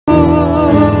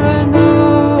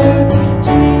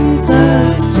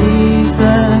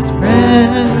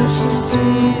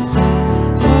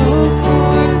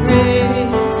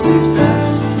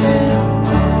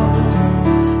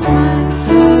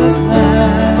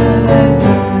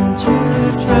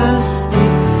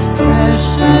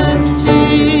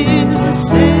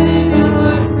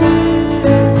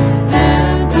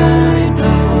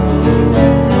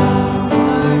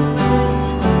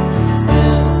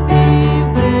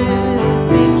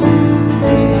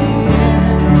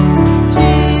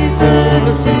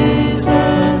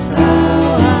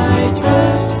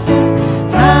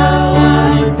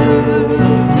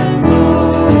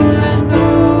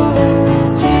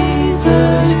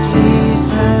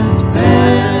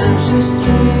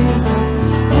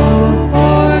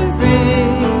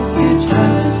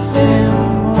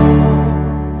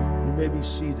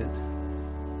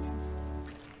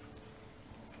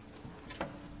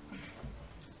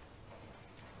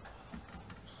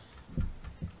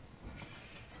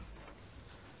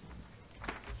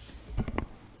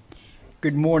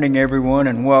Good morning, everyone,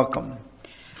 and welcome.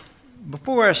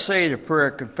 Before I say the prayer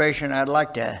of confession, I'd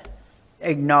like to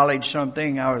acknowledge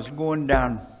something. I was going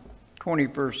down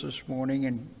 21st this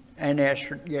morning and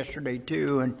yesterday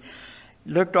too, and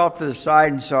looked off to the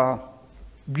side and saw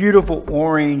beautiful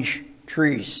orange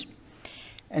trees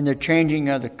and the changing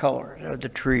of the colors of the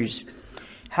trees.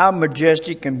 How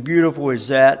majestic and beautiful is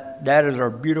that? That is our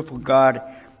beautiful God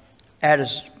at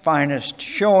his finest,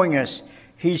 showing us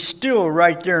He's still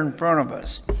right there in front of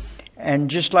us. And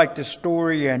just like the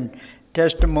story and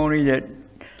testimony that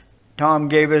Tom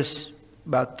gave us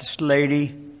about this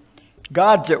lady,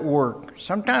 God's at work.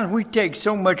 Sometimes we take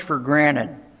so much for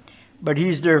granted, but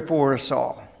He's there for us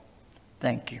all.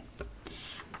 Thank you.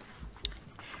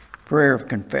 Prayer of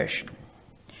confession.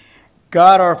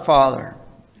 God our Father,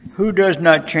 who does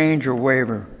not change or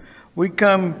waver, we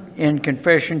come in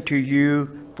confession to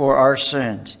you for our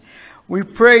sins. We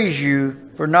praise you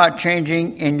for not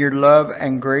changing in your love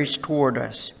and grace toward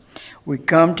us. We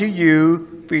come to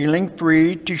you feeling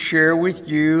free to share with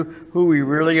you who we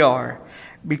really are,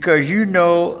 because you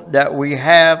know that we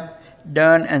have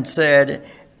done and said,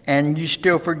 and you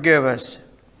still forgive us.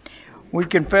 We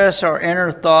confess our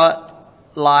inner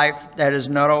thought life that is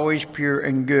not always pure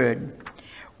and good.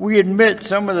 We admit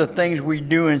some of the things we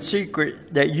do in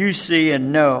secret that you see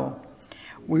and know.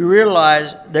 We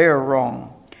realize they are wrong.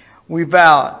 We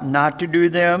vow not to do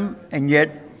them, and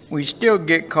yet we still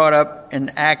get caught up in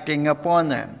acting upon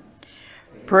them.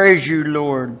 Praise you,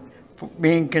 Lord, for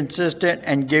being consistent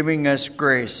and giving us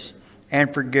grace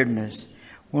and forgiveness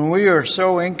when we are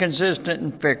so inconsistent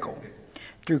and fickle.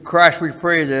 Through Christ we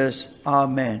pray this.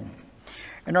 Amen.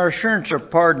 And our assurance of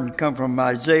pardon comes from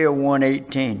Isaiah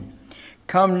 1:18.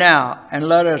 Come now and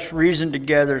let us reason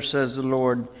together, says the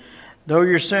Lord. Though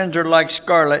your sins are like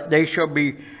scarlet, they shall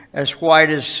be as white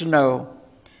as snow.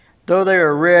 Though they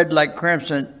are red like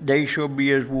crimson, they shall be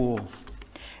as wool.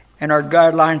 And our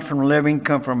guidelines from living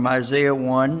come from Isaiah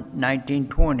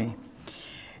 1:19-20.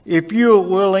 If you'll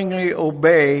willingly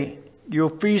obey, you'll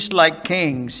feast like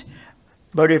kings.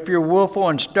 But if you're willful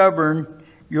and stubborn,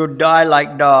 you'll die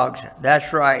like dogs.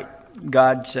 That's right.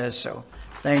 God says so.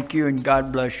 Thank you, and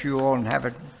God bless you all, and have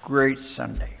a great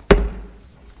Sunday.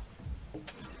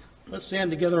 Let's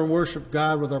stand together and worship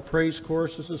God with our praise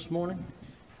choruses this morning.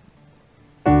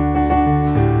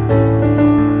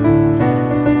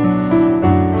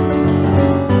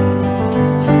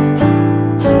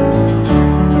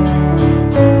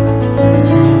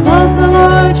 Love the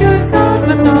Lord your God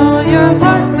with all your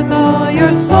heart, with all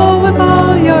your soul, with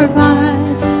all your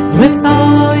mind, with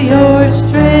all your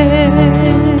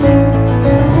strength.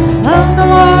 Love the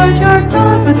Lord your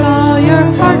God with all your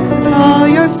heart, with all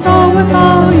your soul, with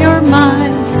all your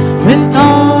mind, with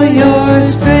all your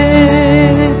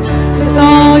strength, with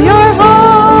all your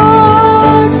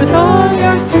heart, with all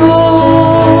your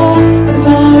soul, with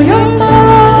all your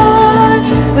mind,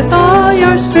 with all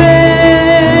your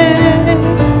strength.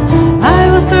 I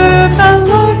will serve the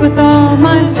Lord with all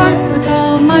my heart, with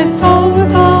all my soul,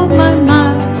 with all my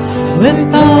mind,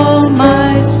 with all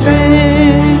my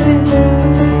strength.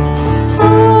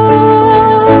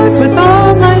 Lord, with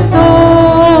all my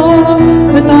soul,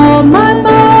 with all my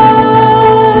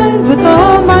mind, with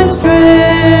all my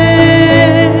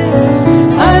strength.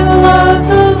 I will love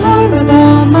the Lord with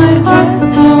all my heart,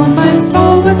 with all my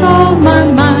soul, with all my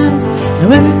mind, and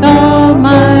with all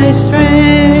my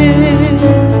strength.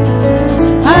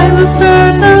 I will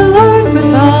serve the Lord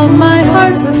with all my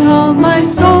heart, with all my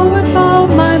soul, with all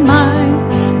my mind,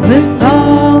 with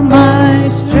all my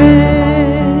strength.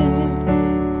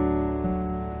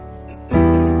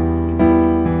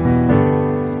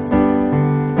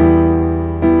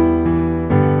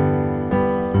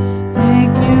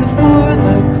 Thank you for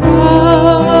the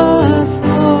cross,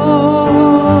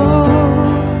 Lord.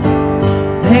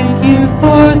 Thank you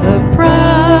for the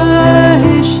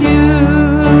price you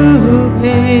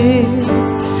paid,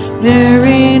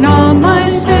 bearing all my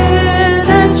sin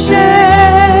and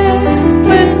shame.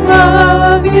 With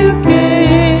love you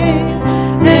gave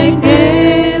and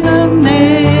gave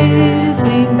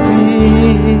amazing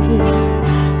grace.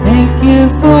 Thank you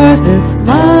for this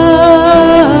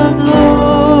love,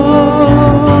 Lord.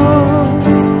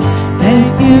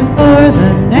 Thank you for the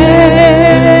nail-pierced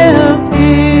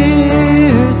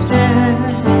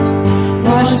hands.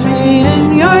 Wash me in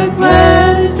your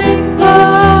cleansing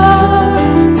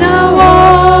flood. Now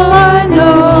all I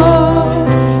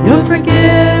know, your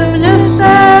forgiveness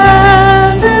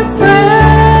and embrace.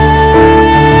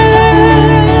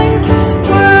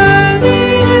 Worthy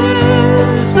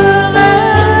is the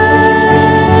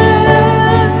Lamb.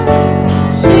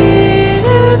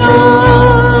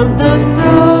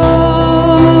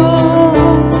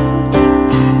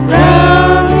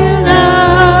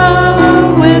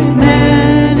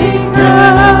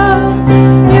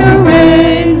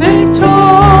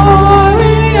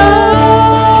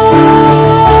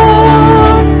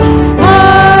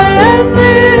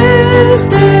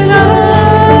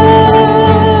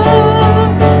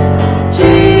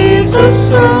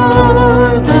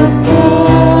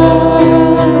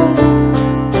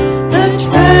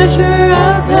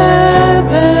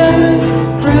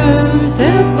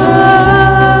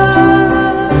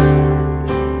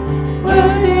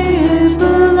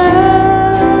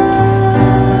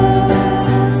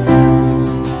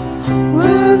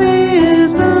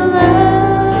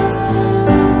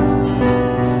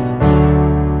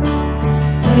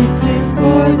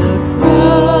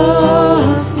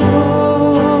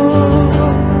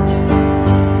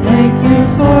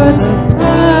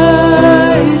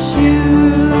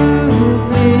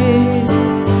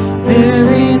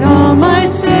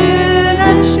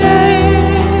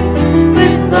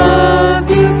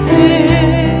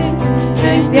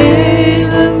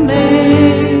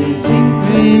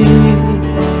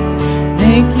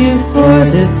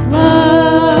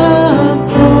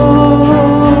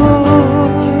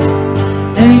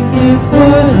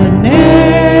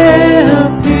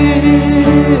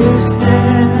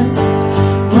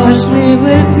 Wash me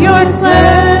with your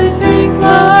cleansing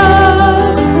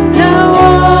love. Now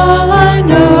all I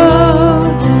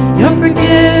know, your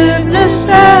forgiveness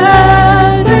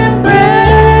and embrace.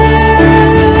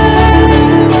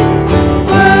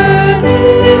 Worthy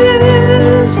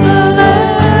is the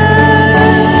Lamb,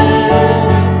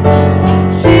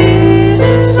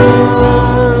 seated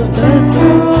on the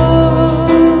throne.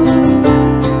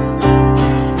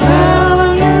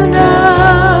 Crown you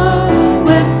now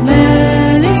with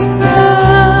many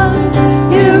crowns.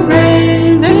 You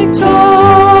reign victorious.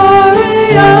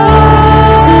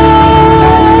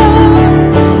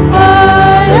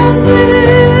 High and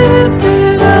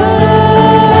lifted up,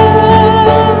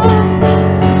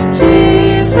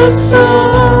 Jesus,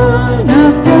 Son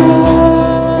of God,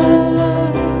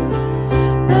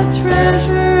 the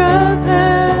treasure of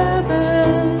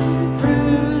heaven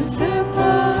crucified.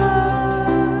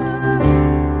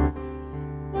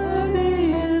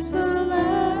 Worthy is the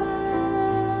Lamb.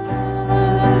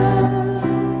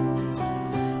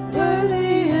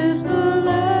 Worthy is the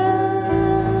Lamb.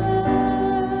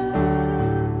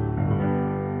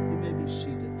 You may be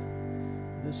seated.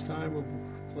 This time we'll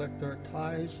collect our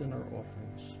tithes and our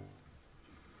offerings.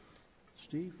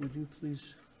 Steve, would you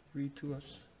please read to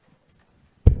us?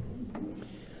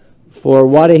 For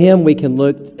what of him we can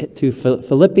look to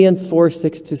Philippians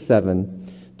 4:6-7.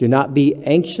 Do not be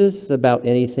anxious about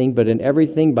anything, but in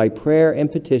everything by prayer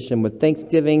and petition with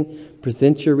thanksgiving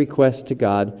present your requests to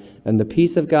God, and the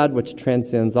peace of God which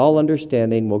transcends all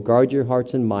understanding will guard your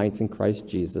hearts and minds in Christ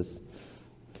Jesus.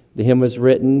 The hymn was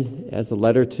written as a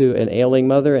letter to an ailing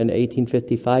mother in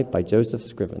 1855 by Joseph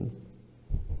Scriven.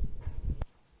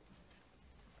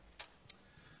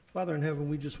 Father in heaven,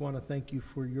 we just want to thank you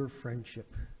for your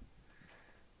friendship.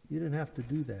 You didn't have to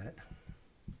do that.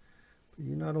 But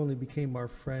you not only became our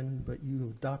friend, but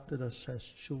you adopted us as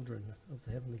children of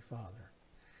the Heavenly Father.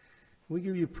 We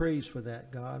give you praise for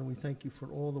that, God, and we thank you for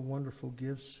all the wonderful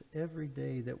gifts every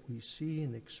day that we see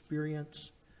and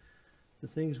experience, the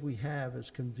things we have as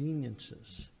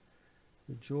conveniences,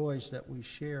 the joys that we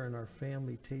share in our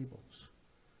family tables.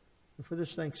 And for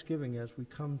this Thanksgiving, as we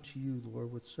come to you,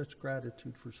 Lord, with such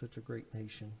gratitude for such a great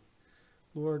nation,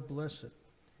 Lord, bless it.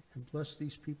 And bless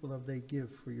these people as they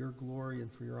give for your glory and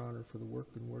for your honor for the work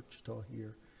in Wichita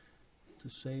here to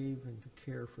save and to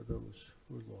care for those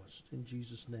who are lost. In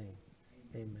Jesus' name,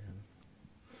 amen.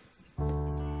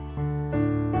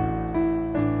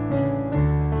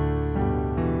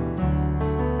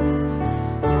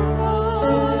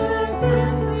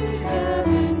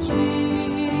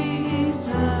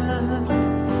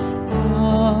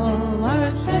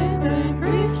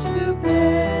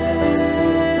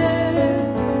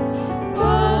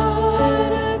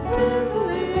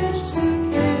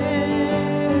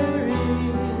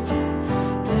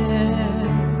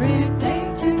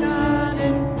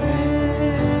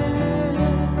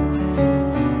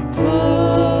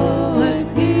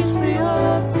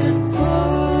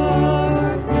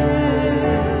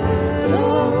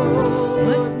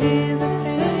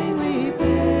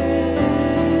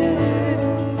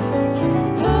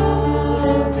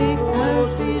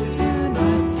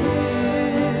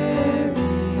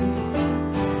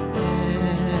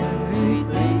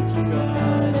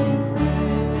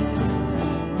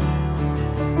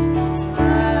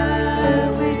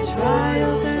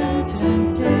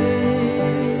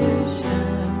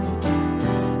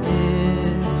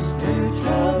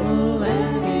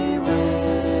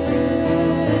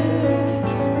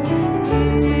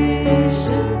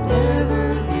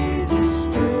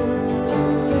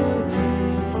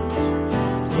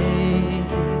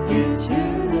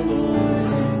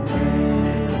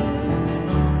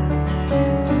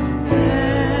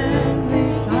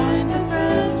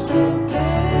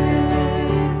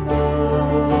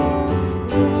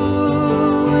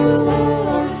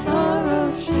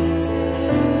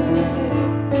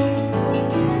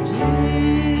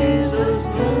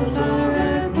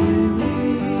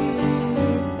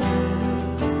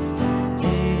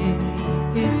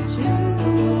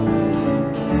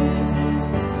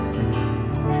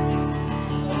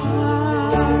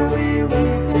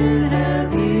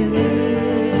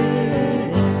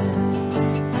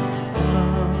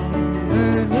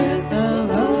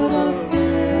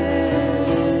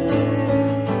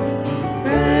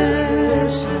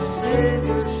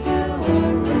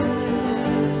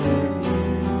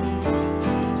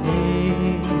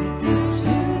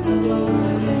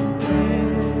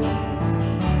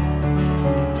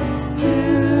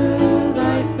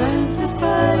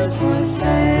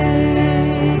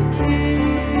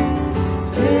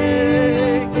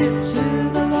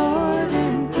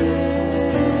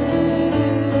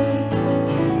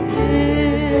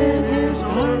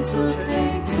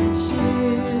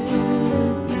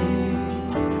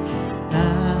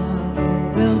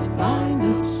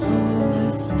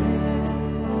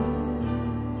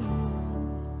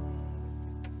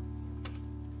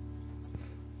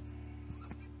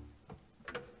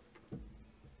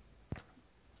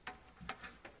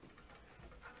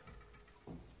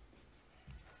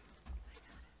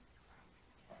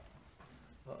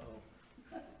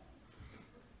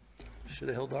 Should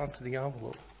have held on to the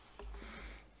envelope.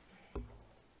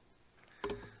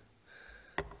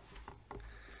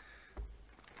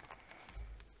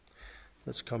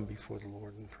 Let's come before the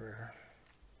Lord in prayer.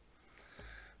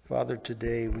 Father,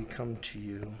 today we come to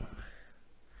you.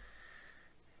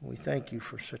 We thank you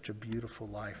for such a beautiful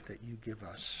life that you give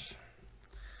us.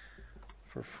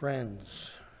 For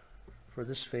friends, for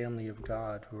this family of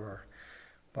God who are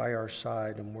by our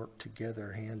side and work together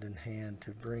hand in hand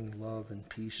to bring love and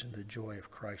peace and the joy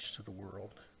of Christ to the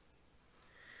world.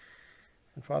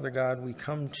 And Father God, we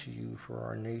come to you for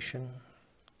our nation.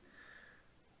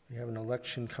 We have an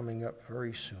election coming up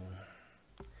very soon.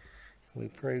 We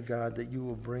pray, God, that you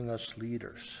will bring us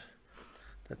leaders,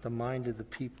 that the mind of the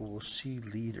people will see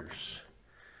leaders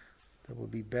that will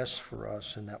be best for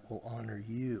us and that will honor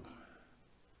you.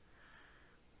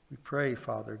 We pray,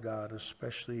 Father God,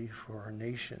 especially for our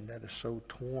nation that is so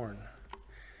torn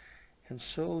and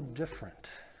so different.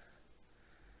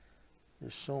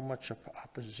 There's so much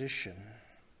opposition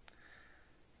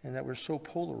and that we're so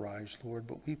polarized, Lord,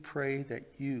 but we pray that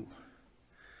you,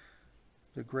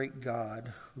 the great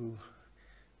God who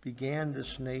began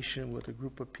this nation with a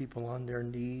group of people on their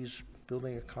knees,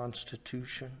 building a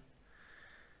constitution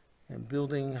and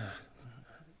building a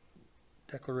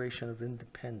Declaration of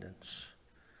Independence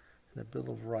and a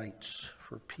Bill of Rights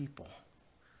for people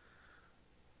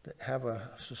that have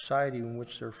a society in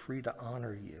which they're free to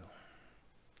honor you.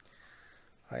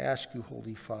 I ask you,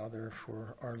 Holy Father,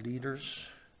 for our leaders,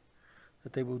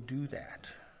 that they will do that.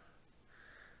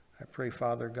 I pray,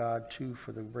 Father God, too,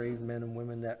 for the brave men and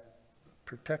women that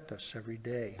protect us every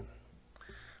day,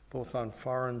 both on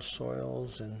foreign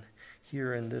soils and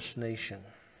here in this nation.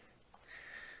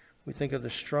 We think of the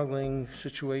struggling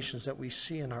situations that we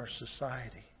see in our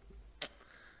society.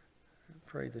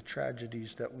 I pray the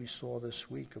tragedies that we saw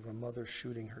this week of a mother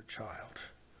shooting her child.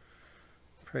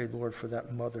 Pray, Lord, for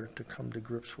that mother to come to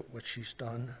grips with what she's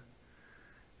done.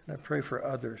 And I pray for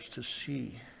others to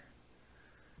see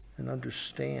and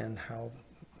understand how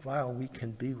vile we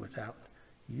can be without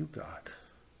you, God,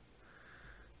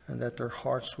 and that their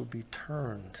hearts will be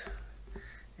turned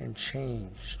and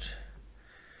changed.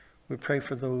 We pray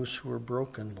for those who are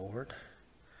broken, Lord.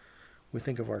 We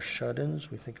think of our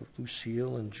shut-ins. We think of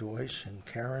Lucille and Joyce and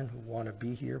Karen who want to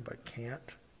be here but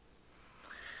can't.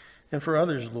 And for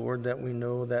others, Lord, that we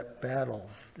know that battle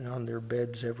on their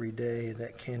beds every day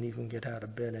that can't even get out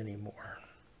of bed anymore.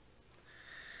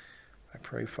 I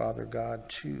pray, Father God,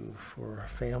 too, for a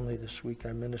family this week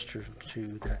I ministered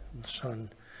to that son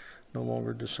no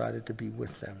longer decided to be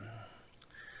with them.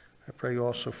 I pray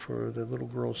also for the little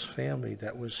girl's family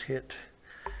that was hit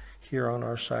here on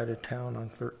our side of town on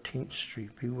 13th Street.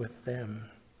 Be with them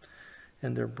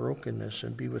and their brokenness,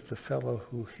 and be with the fellow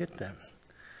who hit them,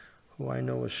 who I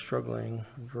know is struggling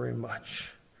very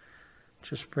much.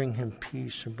 Just bring him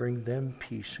peace and bring them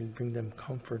peace and bring them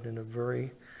comfort in a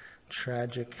very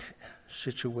tragic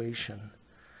situation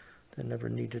that never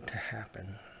needed to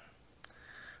happen.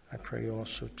 I pray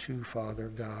also too, Father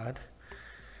God,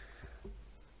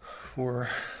 for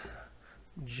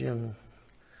Jim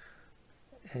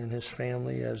and his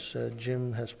family as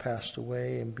Jim has passed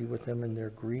away, and be with them in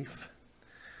their grief.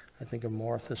 I think of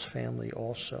Martha's family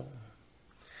also.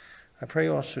 I pray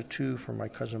also too for my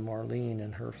cousin Marlene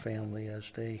and her family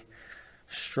as they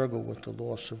struggle with the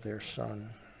loss of their son.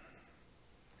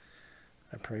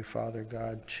 I pray, Father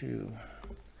God, too,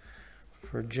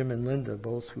 for Jim and Linda,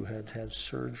 both who had had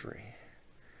surgery.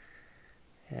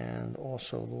 And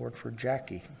also, Lord, for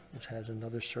Jackie, who has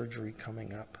another surgery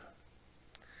coming up.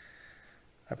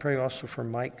 I pray also for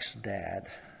Mike's dad.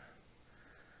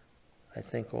 I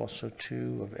think also,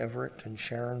 too, of Everett and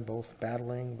Sharon, both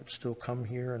battling, but still come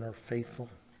here and are faithful.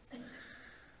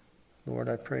 Lord,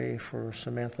 I pray for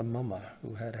Samantha Mama,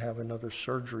 who had to have another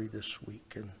surgery this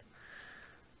week, and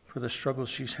for the struggles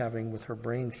she's having with her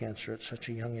brain cancer at such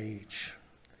a young age.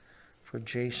 For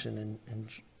Jason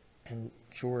and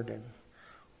Jordan,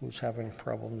 who's having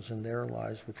problems in their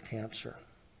lives with cancer.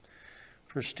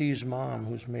 For Steve's mom,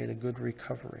 who's made a good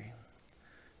recovery.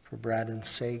 For Brad and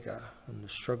Sega and the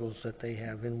struggles that they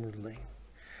have inwardly.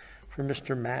 For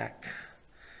Mr. Mack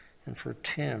and for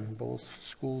Tim, both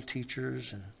school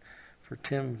teachers, and for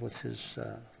Tim with his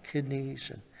kidneys,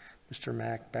 and Mr.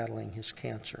 Mack battling his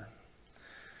cancer.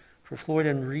 For Floyd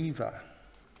and Reva,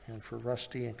 and for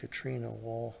Rusty and Katrina,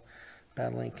 all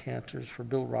battling cancers. For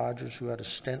Bill Rogers, who had a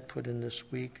stent put in this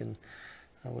week, and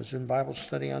I was in Bible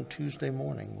study on Tuesday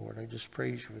morning, Lord. I just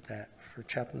praise you for that. For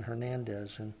Chaplain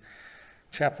Hernandez and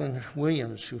Chaplain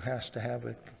Williams, who has to have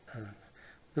a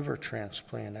liver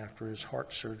transplant after his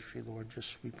heart surgery, Lord.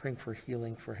 Just we pray for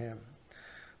healing for him.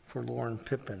 For Lauren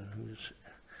Pippin, who's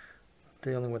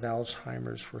dealing with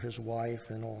Alzheimer's for his wife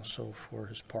and also for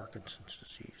his Parkinson's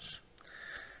disease.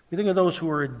 We think of those who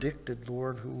are addicted,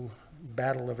 Lord, who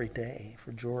battle every day,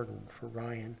 for Jordan, for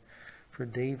Ryan, for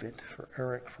David, for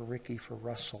Eric, for Ricky, for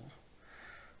Russell.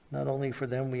 Not only for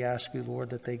them, we ask you, Lord,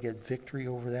 that they get victory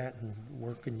over that and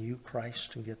work in you,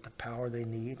 Christ, and get the power they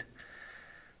need,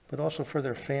 but also for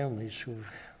their families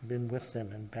who've been with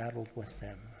them and battled with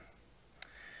them.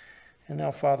 And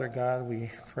now, Father God,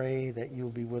 we pray that you'll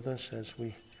be with us as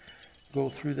we go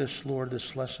through this, Lord,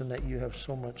 this lesson that you have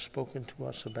so much spoken to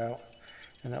us about,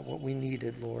 and that what we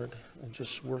needed, Lord, and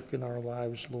just work in our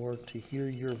lives, Lord, to hear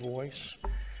your voice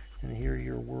and hear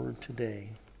your word today.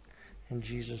 In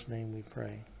Jesus' name we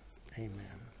pray. Amen.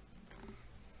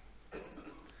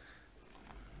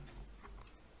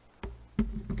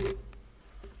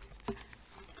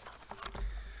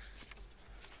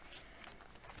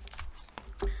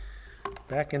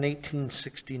 Back in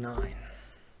 1869,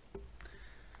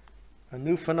 a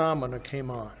new phenomenon came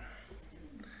on,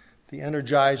 the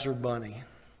Energizer Bunny.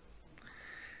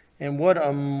 And what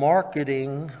a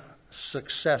marketing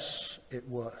success it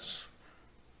was.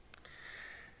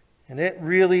 And it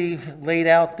really laid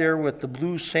out there with the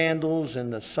blue sandals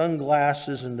and the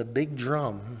sunglasses and the big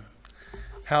drum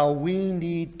how we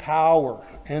need power,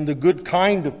 and the good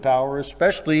kind of power,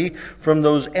 especially from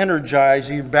those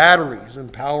energizing batteries,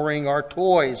 empowering our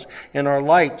toys and our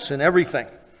lights and everything.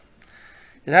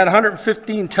 It had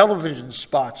 115 television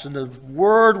spots, and the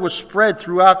word was spread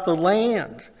throughout the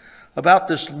land about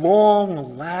this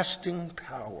long-lasting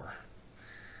power.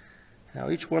 Now,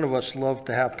 each one of us love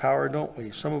to have power, don't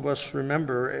we? Some of us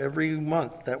remember every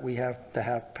month that we have to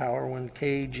have power when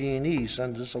KG&E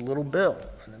sends us a little bill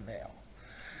in the mail.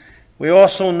 We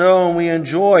also know and we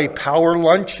enjoy power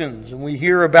luncheons, and we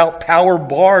hear about power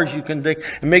bars you can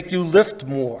make you lift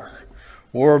more,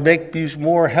 or make you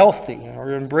more healthy,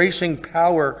 or embracing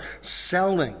power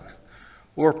selling,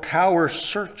 or power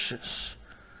searches,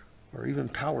 or even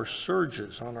power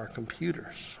surges on our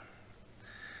computers.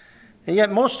 And yet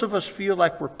most of us feel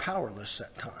like we're powerless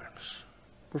at times.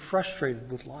 We're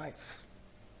frustrated with life.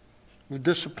 We're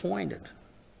disappointed.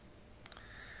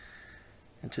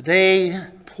 And today,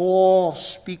 Paul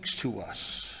speaks to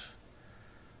us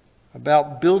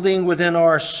about building within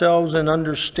ourselves and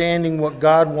understanding what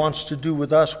God wants to do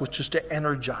with us, which is to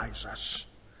energize us,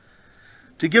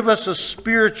 to give us a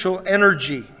spiritual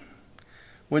energy.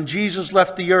 When Jesus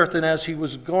left the earth and as he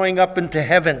was going up into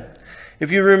heaven,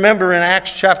 if you remember in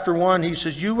Acts chapter 1, he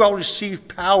says, you will receive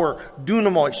power,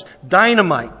 dunamis,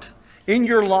 dynamite, in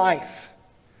your life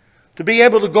to be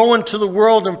able to go into the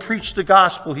world and preach the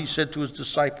gospel, he said to his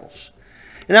disciples.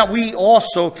 And that we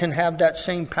also can have that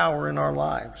same power in our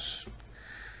lives.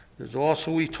 There's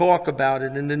also, we talk about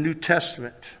it in the New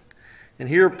Testament. And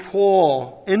here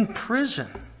Paul, in prison,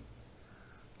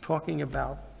 talking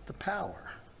about the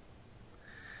power.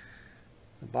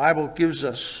 The Bible gives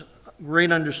us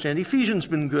great understanding. Ephesians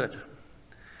been good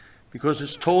because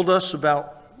it's told us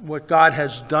about what God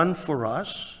has done for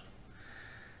us.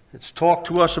 It's talked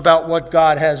to us about what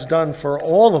God has done for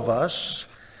all of us.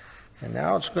 And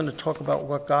now it's going to talk about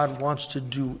what God wants to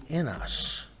do in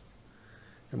us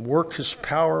and work his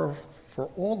power for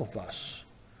all of us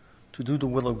to do the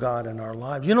will of God in our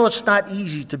lives. You know, it's not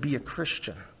easy to be a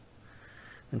Christian.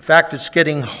 In fact, it's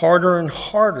getting harder and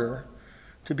harder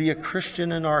to be a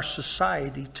Christian in our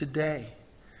society today.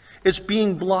 It's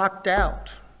being blocked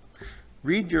out.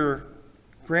 Read your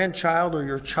grandchild or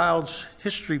your child's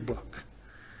history book.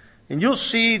 And you'll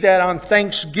see that on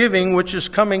Thanksgiving, which is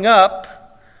coming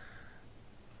up,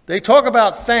 they talk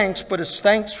about thanks, but it's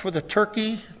thanks for the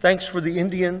turkey, thanks for the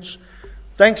Indians,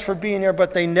 thanks for being there,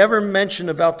 but they never mention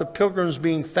about the pilgrims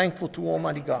being thankful to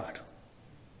Almighty God.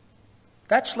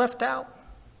 That's left out.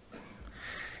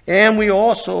 And we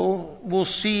also will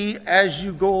see as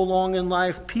you go along in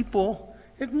life, people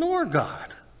ignore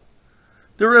God.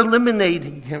 They're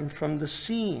eliminating him from the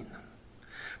scene.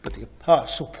 But the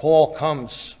Apostle Paul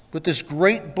comes with this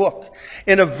great book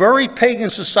in a very pagan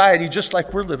society, just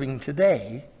like we're living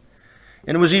today.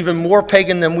 And it was even more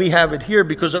pagan than we have it here,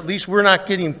 because at least we're not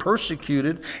getting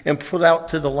persecuted and put out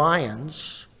to the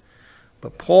lions.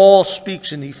 But Paul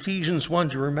speaks in Ephesians 1,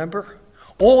 do you remember?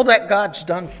 All that God's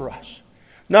done for us.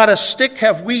 Not a stick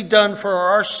have we done for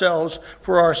ourselves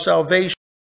for our salvation,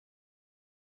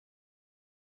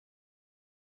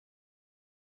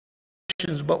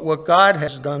 but what God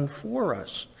has done for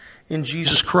us in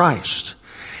Jesus Christ.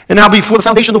 And now before the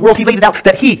foundation of the world, he laid it out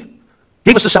that he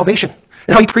gave us the salvation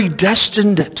and how he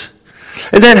predestined it.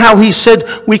 And then how he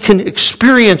said we can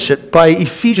experience it by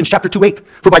Ephesians chapter 2:8.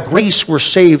 For by grace we're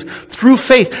saved through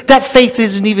faith. That faith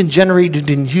isn't even generated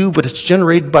in you, but it's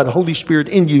generated by the Holy Spirit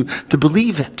in you to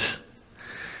believe it.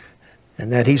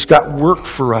 And that he's got work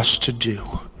for us to do.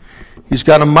 He's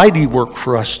got a mighty work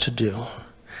for us to do.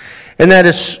 And that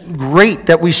it's great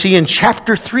that we see in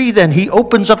chapter 3, then he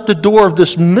opens up the door of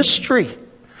this mystery.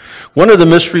 One of the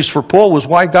mysteries for Paul was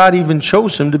why God even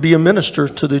chose him to be a minister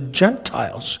to the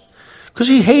Gentiles. Because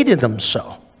he hated them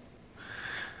so.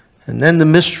 And then the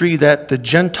mystery that the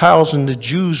Gentiles and the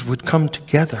Jews would come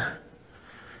together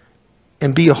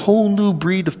and be a whole new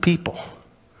breed of people,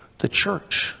 the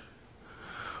church,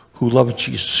 who love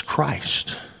Jesus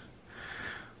Christ.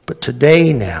 But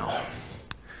today now,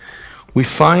 we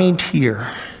find here,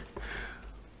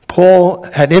 Paul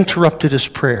had interrupted his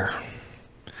prayer.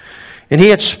 And he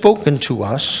had spoken to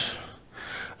us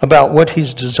about what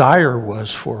his desire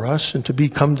was for us and to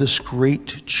become this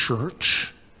great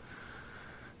church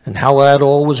and how that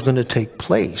all was going to take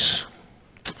place.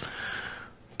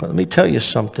 But let me tell you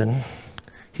something.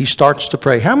 He starts to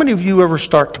pray. How many of you ever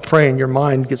start to pray and your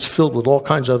mind gets filled with all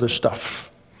kinds of other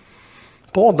stuff?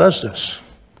 Paul does this.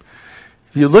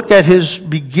 If you look at his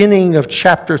beginning of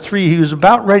chapter 3, he was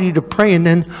about ready to pray, and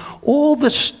then all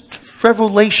this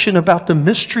revelation about the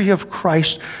mystery of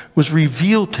Christ was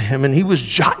revealed to him, and he was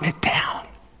jotting it down.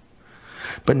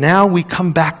 But now we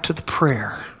come back to the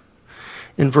prayer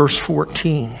in verse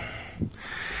 14.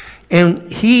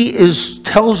 And he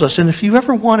tells us, and if you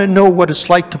ever want to know what it's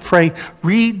like to pray,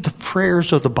 read the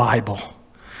prayers of the Bible.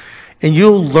 And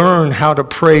you'll learn how to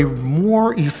pray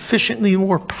more efficiently,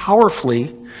 more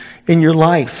powerfully in your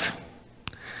life.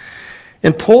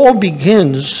 And Paul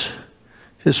begins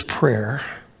his prayer,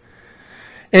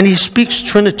 and he speaks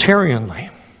Trinitarianly.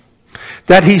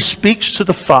 That he speaks to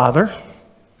the Father.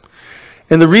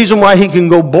 And the reason why he can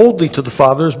go boldly to the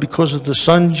Father is because of the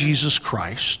Son, Jesus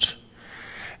Christ.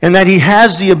 And that he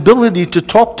has the ability to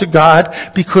talk to God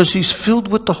because he's filled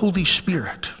with the Holy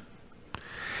Spirit.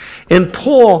 And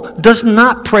Paul does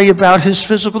not pray about his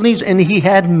physical needs, and he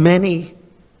had many.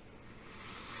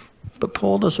 But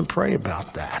Paul doesn't pray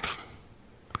about that.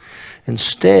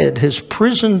 Instead, his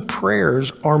prison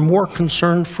prayers are more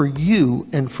concerned for you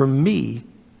and for me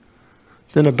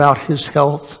than about his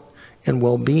health and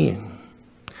well-being.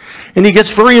 And he gets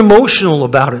very emotional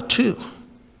about it too.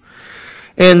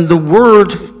 And the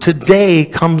word today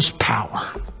comes power.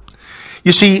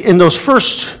 You see, in those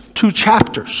first 2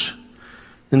 chapters,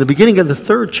 in the beginning of the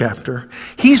 3rd chapter,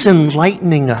 he's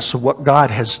enlightening us of what God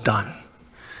has done.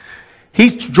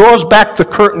 He draws back the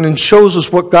curtain and shows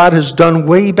us what God has done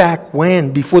way back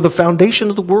when, before the foundation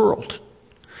of the world.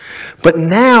 But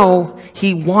now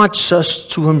he wants us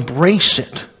to embrace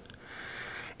it.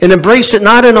 And embrace it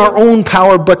not in our own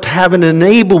power, but to have an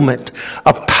enablement,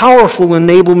 a powerful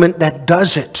enablement that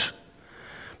does it.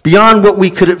 Beyond what we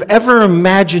could have ever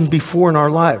imagined before in our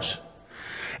lives.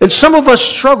 And some of us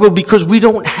struggle because we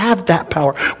don't have that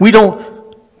power. We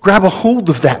don't grab a hold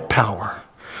of that power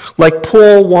like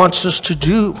Paul wants us to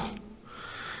do.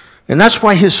 And that's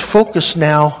why his focus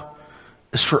now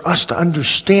is for us to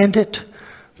understand it,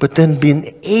 but then be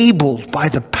enabled by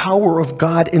the power of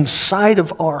God inside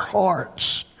of our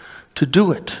hearts to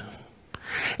do it.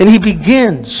 And he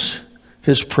begins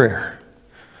his prayer.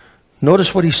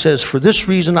 Notice what he says. For this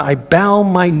reason I bow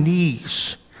my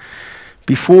knees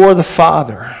before the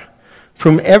Father,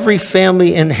 from every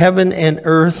family in heaven and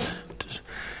earth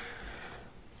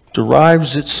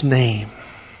derives its name.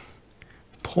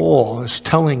 Paul is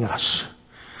telling us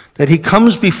that he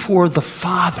comes before the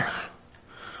Father,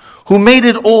 who made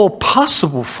it all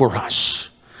possible for us.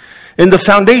 In the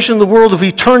foundation of the world of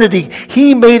eternity,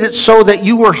 he made it so that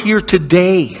you are here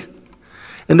today,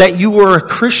 and that you are a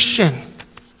Christian,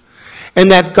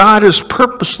 and that God has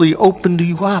purposely opened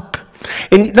you up.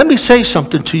 And let me say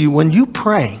something to you. When you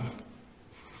pray,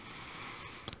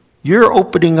 you're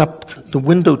opening up the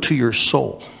window to your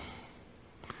soul.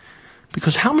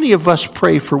 Because how many of us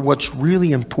pray for what's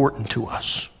really important to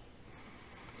us?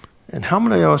 And how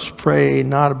many of us pray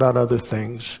not about other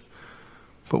things,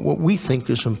 but what we think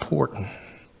is important?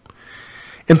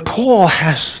 And Paul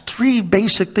has 3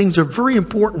 basic things that are very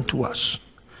important to us.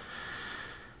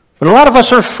 But a lot of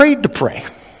us are afraid to pray.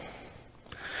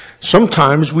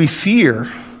 Sometimes we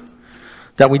fear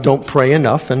that we don't pray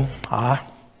enough, and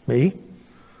me.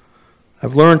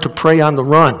 I've learned to pray on the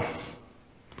run.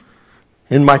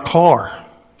 In my car.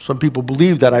 Some people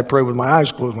believe that I pray with my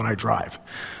eyes closed when I drive.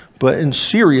 But in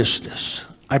seriousness,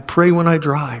 I pray when I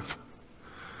drive.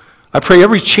 I pray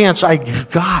every chance I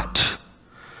got,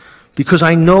 because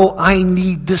I know I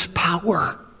need this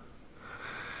power.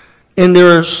 And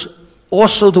there's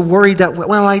also the worry that,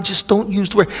 well, I just don't use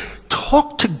the word.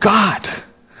 Talk to God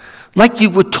like you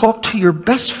would talk to your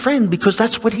best friend, because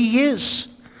that's what he is.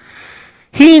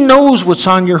 He knows what's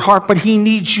on your heart, but he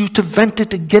needs you to vent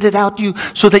it, to get it out to you,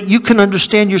 so that you can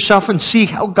understand yourself and see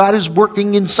how God is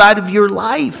working inside of your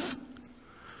life.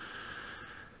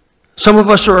 Some of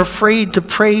us are afraid to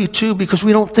pray too because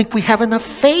we don't think we have enough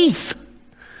faith.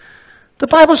 The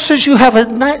Bible says you have a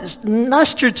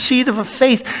mustard seed of a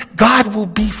faith. God will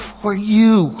be for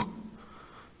you.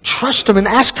 Trust him and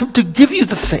ask him to give you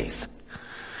the faith.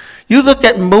 You look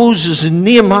at Moses and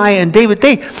Nehemiah and David,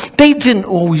 they didn't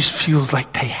always feel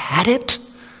like they had it.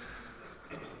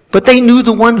 But they knew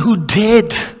the one who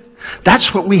did.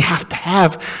 That's what we have to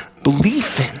have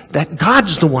belief in, that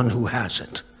God's the one who has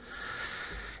it.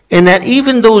 And that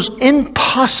even those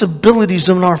impossibilities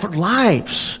in our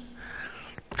lives,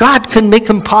 God can make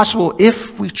them possible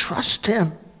if we trust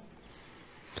him.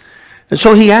 And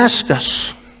so he asks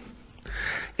us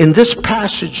in this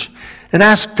passage, and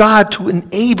ask God to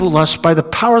enable us by the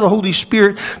power of the Holy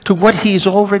Spirit to what he has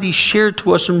already shared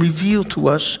to us and revealed to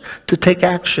us to take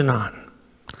action on,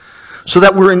 so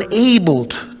that we're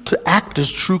enabled to act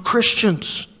as true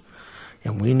Christians.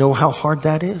 And we know how hard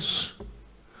that is.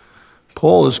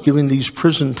 Paul is giving these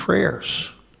prison prayers,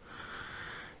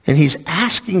 and he's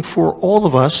asking for all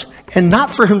of us, and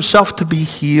not for himself to be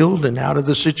healed and out of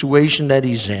the situation that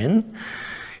he's in.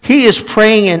 He is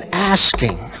praying and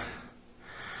asking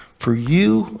for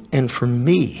you and for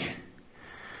me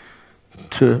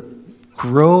to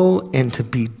grow and to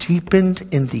be deepened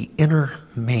in the inner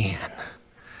man.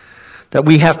 That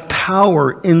we have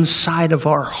power inside of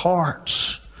our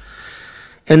hearts.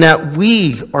 And that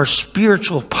our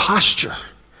spiritual posture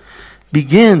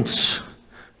begins.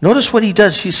 Notice what he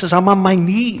does. He says, I'm on my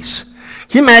knees.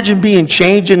 Can you imagine being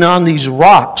changing on these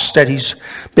rocks that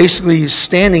he's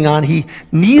standing on? He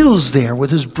kneels there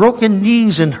with his broken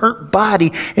knees and hurt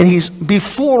body, and he's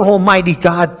before Almighty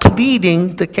God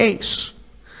pleading the case.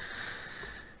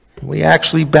 We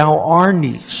actually bow our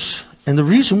knees. And the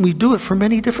reason we do it for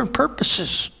many different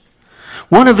purposes.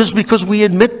 One of it is because we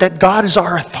admit that God is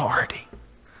our authority.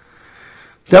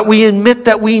 That we admit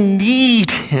that we need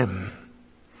him.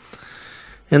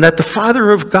 And that the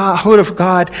Fatherhood of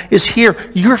God is here.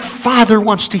 Your Father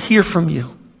wants to hear from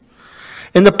you.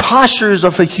 And the posture is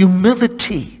of a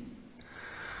humility,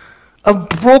 of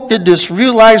brokenness,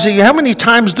 realizing how many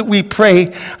times that we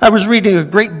pray. I was reading a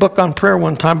great book on prayer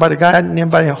one time by a guy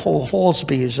named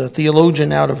Holsby. He's a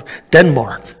theologian out of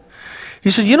Denmark.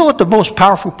 He said, you know what the most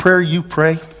powerful prayer you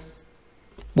pray?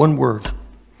 One word.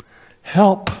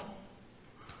 Help.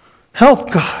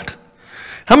 Help, God.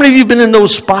 How many of you have been in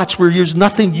those spots where there's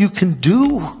nothing you can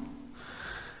do?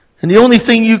 And the only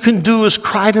thing you can do is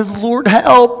cry to the Lord,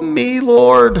 help me,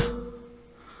 Lord.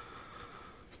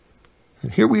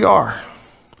 And here we are.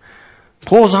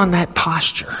 Paul's on that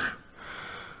posture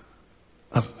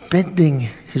of bending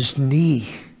his knee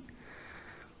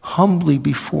humbly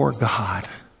before God,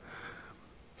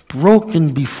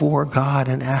 broken before God,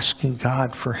 and asking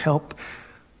God for help.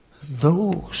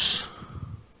 Those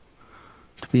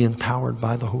to be empowered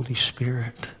by the Holy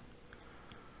Spirit.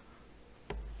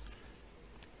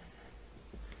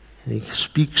 And he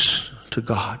speaks to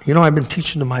God. You know, I've been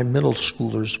teaching to my middle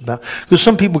schoolers about, because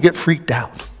some people get freaked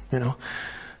out, you know.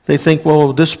 They think,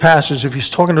 well, this passage, if he's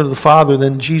talking to the Father,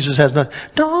 then Jesus has not.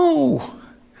 No.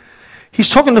 He's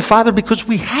talking to the Father because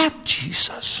we have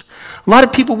Jesus. A lot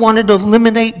of people wanted to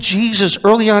eliminate Jesus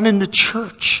early on in the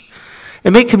church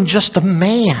and make him just a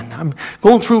man. I'm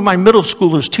going through my middle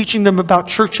schoolers, teaching them about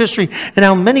church history and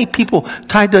how many people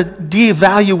tried to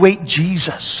devaluate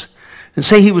Jesus and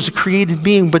say he was a created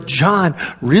being. But John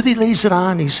really lays it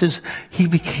on. He says he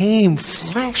became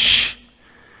flesh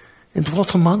and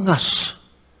dwelt among us.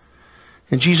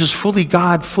 And Jesus, fully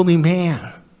God, fully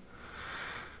man.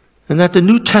 And that the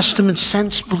New Testament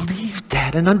saints believed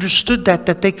that and understood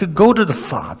that they could go to the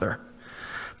Father,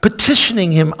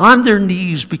 petitioning him on their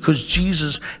knees because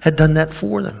Jesus had done that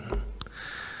for them.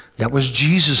 That was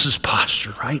Jesus'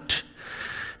 posture, right?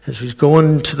 As he's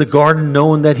going to the garden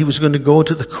knowing that he was going to go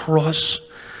to the cross,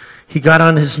 he got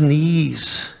on his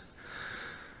knees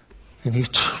and he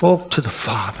spoke to the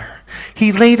Father.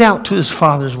 He laid out to his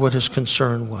Father what his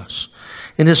concern was.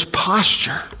 And his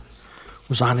posture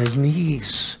was on his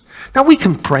knees. Now we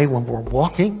can pray when we're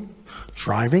walking,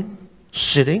 driving,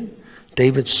 sitting.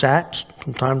 David sat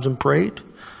sometimes and prayed.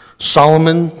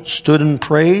 Solomon stood and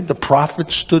prayed. The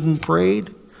prophets stood and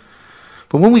prayed.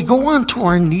 But when we go onto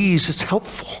our knees, it's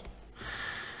helpful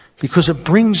because it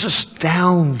brings us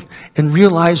down and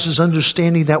realizes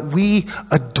understanding that we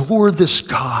adore this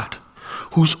God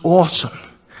who's awesome.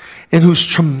 and who's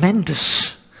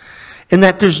tremendous, and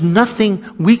that there's nothing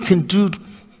we can do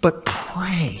but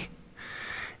pray.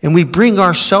 And we bring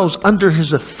ourselves under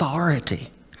his authority,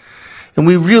 and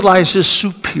we realize his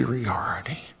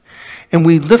superiority, and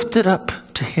we lift it up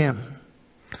to him,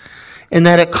 and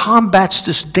that it combats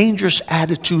this dangerous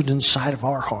attitude inside of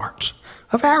our hearts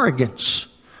of arrogance.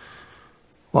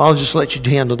 Well, I'll just let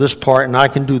you handle this part and I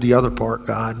can do the other part,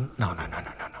 God. No.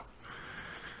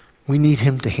 We need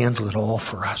him to handle it all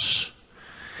for us.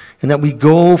 And that we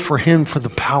go for him for the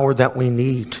power that we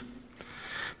need.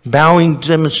 Bowing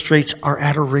demonstrates our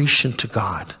adoration to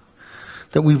God,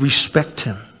 that we respect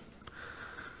him.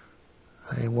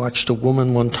 I watched a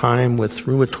woman one time with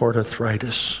rheumatoid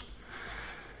arthritis.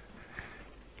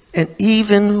 And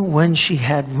even when she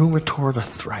had rheumatoid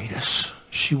arthritis,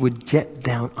 she would get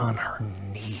down on her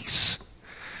knees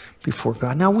before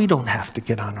God. Now, we don't have to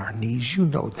get on our knees. You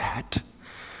know that.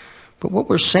 But what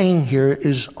we're saying here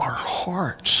is our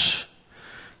hearts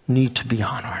need to be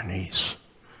on our knees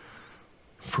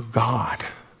for God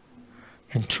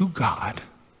and to God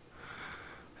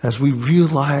as we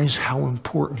realize how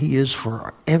important he is for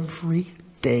our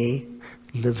everyday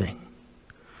living.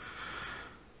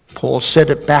 Paul said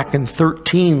it back in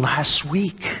 13 last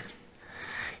week.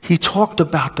 He talked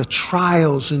about the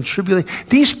trials and tribulations.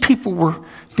 These people were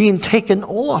being taken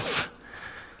off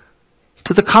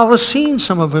to the Colosseum,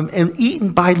 some of them, and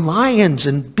eaten by lions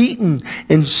and beaten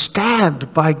and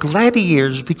stabbed by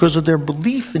gladiators because of their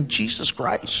belief in Jesus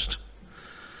Christ.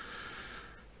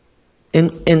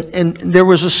 And there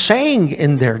was a saying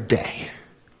in their day.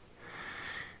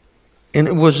 And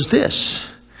it was this: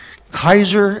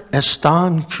 Kaiser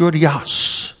estan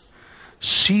kurios.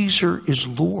 Caesar is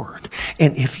Lord.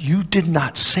 And if you did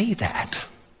not say that,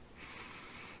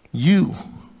 you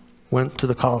went to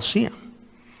the Colosseum,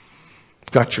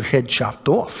 got your head chopped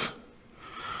off,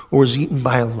 or was eaten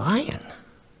by a lion.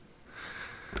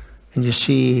 And you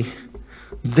see,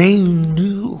 they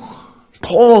knew,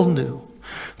 Paul knew,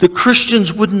 the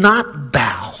Christians would not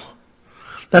bow.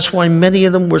 That's why many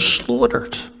of them were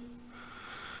slaughtered.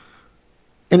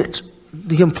 And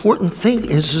the important thing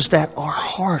is that our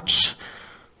hearts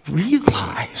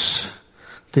realize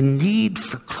the need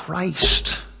for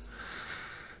Christ.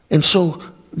 And so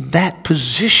that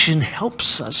position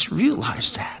helps us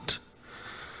realize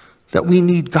that we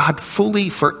need God fully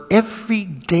for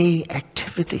everyday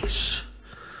activities.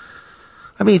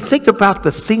 I mean, think about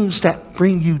the things that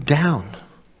bring you down.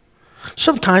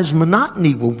 Sometimes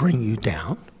monotony will bring you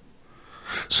down.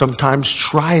 Sometimes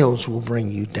trials will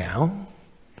bring you down.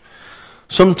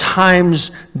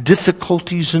 Sometimes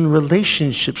difficulties in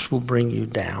relationships will bring you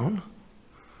down.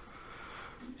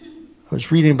 I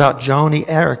was reading about Joni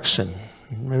Eareckson.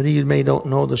 Many of you may don't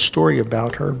know the story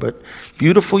about her, but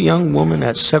beautiful young woman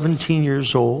at 17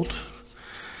 years old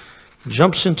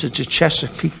jumps into the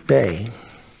Chesapeake Bay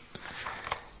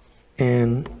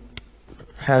and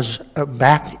has a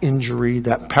back injury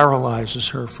that paralyzes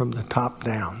her from the top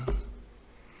down.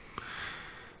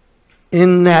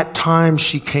 In that time,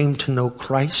 she came to know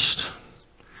Christ.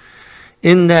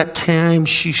 In that time,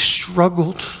 she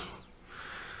struggled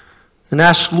and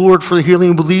asked Lord for the healing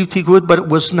and believed he would, but it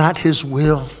was not his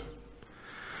will.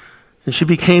 And she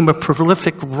became a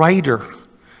prolific writer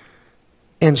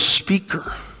and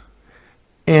speaker,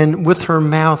 and with her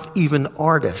mouth, even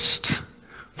artist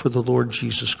for the Lord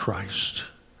Jesus Christ.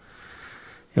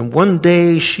 And one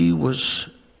day she was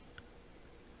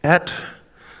at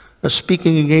a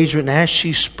speaking engagement, and as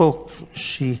she spoke,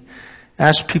 she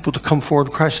asked people to come forward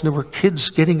to Christ, and there were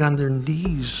kids getting on their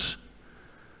knees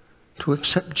to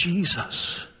accept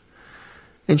Jesus.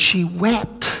 And she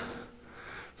wept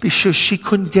because she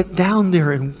couldn't get down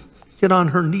there and get on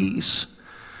her knees.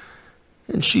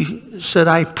 And she said,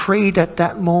 I prayed at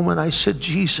that moment. I said,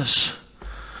 Jesus,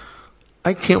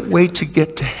 I can't wait to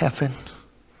get to heaven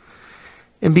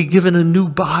and be given a new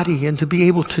body and to be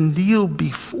able to kneel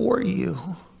before you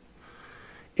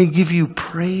and give you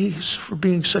praise for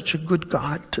being such a good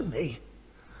God to me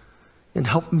and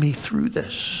helping me through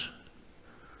this.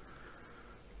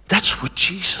 That's what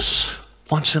Jesus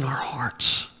wants in our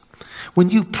hearts. When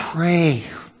you pray,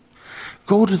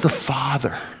 go to the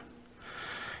Father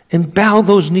and bow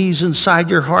those knees inside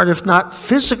your heart, if not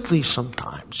physically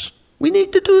sometimes. We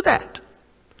need to do that,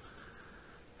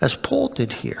 as Paul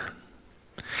did here.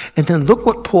 And then look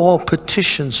what Paul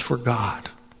petitions for God.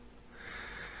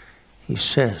 He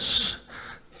says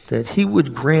that he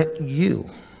would grant you,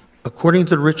 according to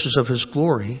the riches of his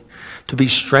glory, to be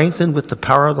strengthened with the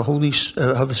power of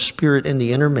of his Spirit in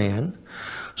the inner man,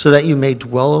 so that you may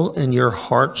dwell in your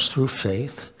hearts through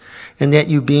faith, and that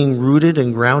you, being rooted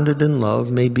and grounded in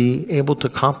love, may be able to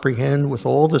comprehend with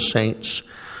all the saints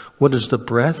what is the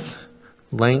breadth,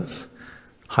 length,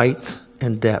 height,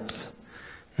 and depth,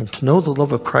 and to know the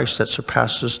love of Christ that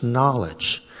surpasses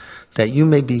knowledge, that you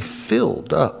may be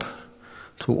filled up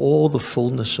to all the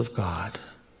fullness of God.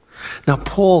 Now,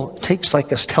 Paul takes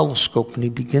like a telescope and he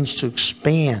begins to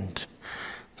expand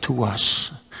to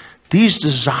us these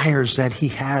desires that he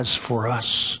has for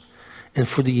us and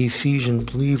for the Ephesian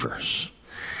believers,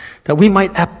 that we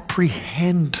might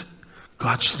apprehend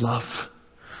God's love,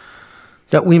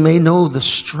 that we may know the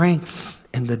strength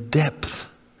and the depth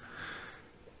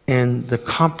and the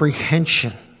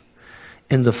comprehension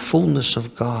and the fullness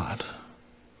of God.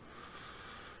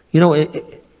 You know,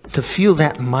 to feel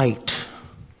that might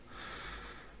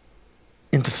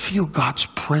and to feel God's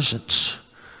presence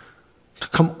to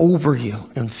come over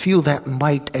you and feel that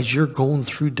might as you're going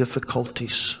through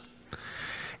difficulties.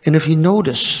 And if you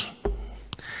notice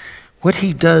what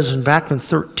he does back in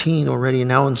 13 already,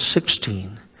 now in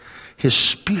 16, his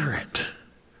Spirit,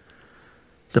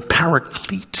 the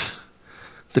Paraclete,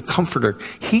 the Comforter,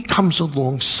 he comes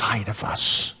alongside of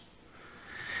us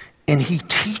and he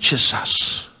teaches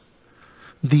us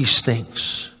these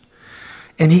things.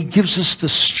 And he gives us the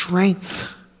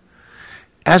strength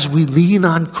as we lean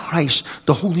on Christ.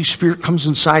 The Holy Spirit comes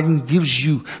inside and gives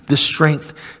you the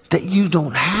strength that you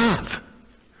don't have.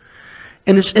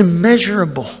 And it's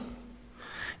immeasurable.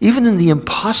 Even in the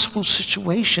impossible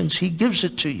situations, he gives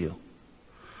it to you.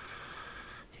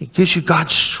 He gives you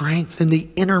God's strength in the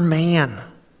inner man.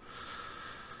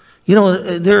 You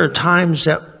know, there are times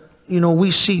that, you know, we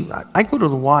see, I go to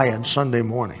the Y on Sunday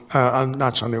morning,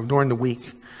 not Sunday, during the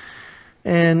week.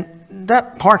 And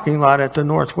that parking lot at the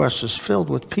Northwest is filled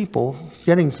with people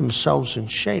getting themselves in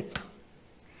shape.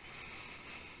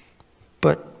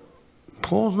 But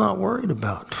Paul's not worried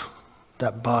about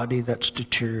that body that's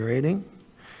deteriorating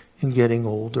and getting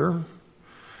older.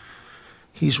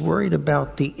 He's worried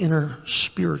about the inner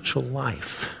spiritual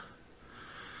life.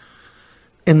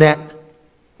 And that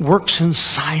works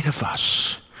inside of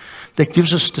us, that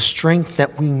gives us the strength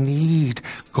that we need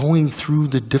going through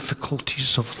the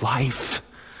difficulties of life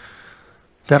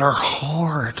that are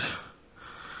hard,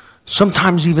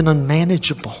 sometimes even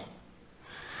unmanageable.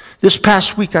 This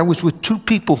past week I was with two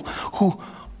people who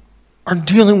are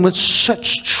dealing with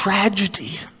such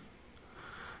tragedy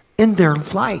in their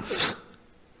life,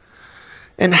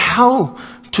 and how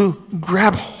to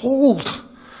grab hold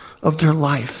of their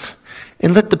life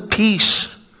and let the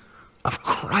peace of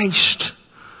Christ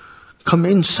come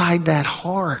inside that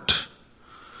heart,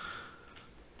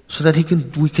 so that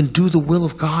we can do the will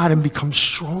of God and become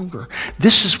stronger.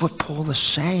 This is what Paul is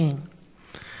saying.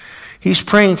 He's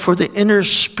praying for the inner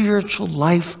spiritual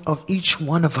life of each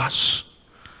one of us,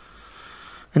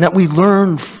 and that we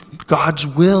learn God's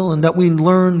will, and that we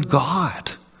learn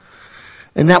God,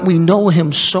 and that we know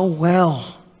him so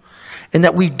well, and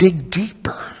that we dig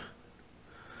deeper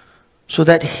so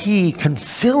that he can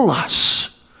fill us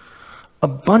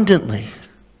abundantly.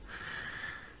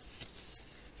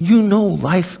 You know,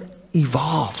 life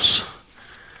evolves.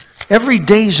 Every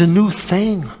day's a new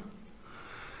thing.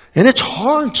 And it's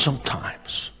hard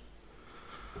sometimes.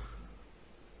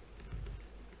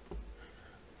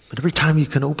 But every time you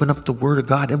can open up the Word of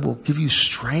God, it will give you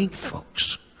strength,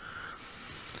 folks.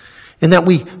 And that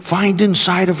we find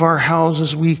inside of our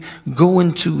houses, we go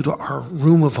into our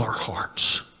room of our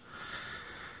hearts.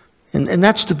 And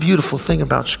that's the beautiful thing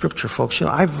about Scripture, folks. You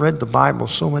know, I've read the Bible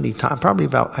so many times, probably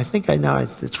about, I think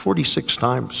it's 46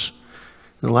 times.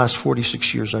 In the last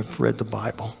 46 years, I've read the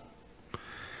Bible.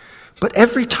 But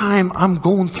every time I'm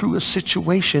going through a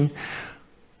situation,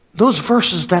 those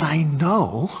verses that I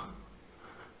know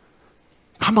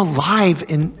come alive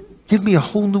and give me a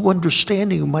whole new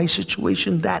understanding of my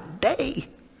situation that day.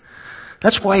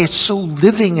 That's why it's so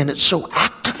living and it's so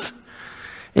active.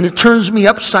 And it turns me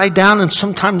upside down and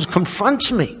sometimes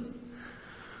confronts me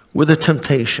with a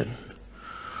temptation.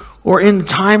 Or in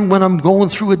time when I'm going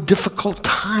through a difficult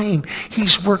time,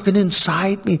 he's working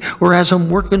inside me. Or as I'm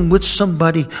working with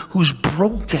somebody who's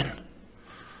broken,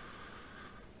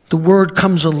 the Word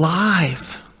comes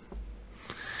alive.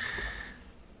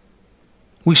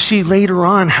 We see later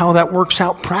on how that works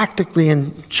out practically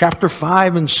in chapter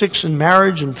 5 and 6 in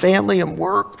marriage and family and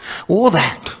work, all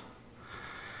that.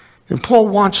 And Paul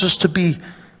wants us to be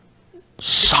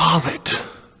solid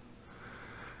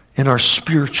in our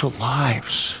spiritual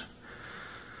lives,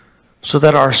 so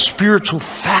that our spiritual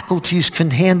faculties can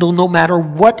handle no matter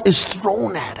what is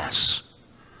thrown at us.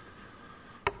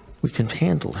 We can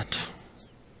handle it.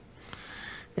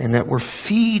 And that we're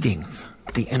feeding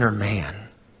the inner man.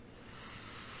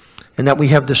 and that we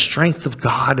have the strength of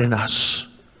God in us.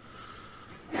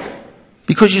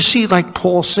 Because you see, like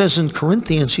Paul says in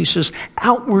Corinthians, he says,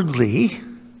 outwardly,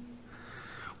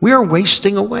 we are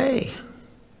wasting away.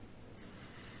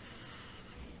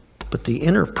 But the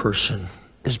inner person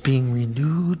is being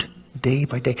renewed day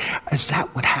by day. Is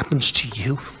that what happens to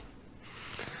you?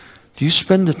 Do you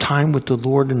spend the time with the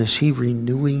Lord, and is He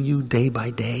renewing you day by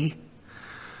day?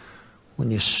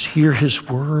 When you hear His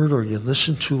word or you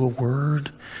listen to a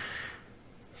word,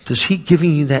 is He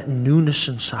giving you that newness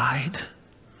inside?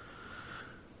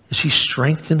 Is He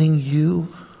strengthening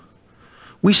you?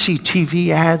 We see TV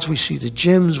ads, we see the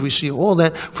gyms, we see all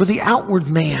that for the outward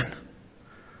man.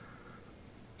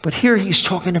 But here He's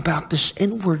talking about this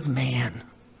inward man.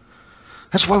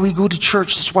 That's why we go to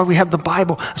church. That's why we have the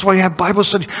Bible. That's why we have Bible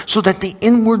study, so that the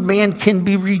inward man can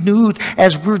be renewed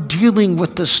as we're dealing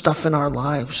with this stuff in our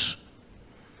lives.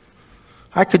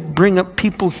 I could bring up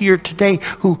people here today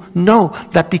who know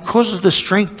that because of the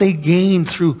strength they gain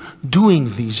through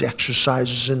doing these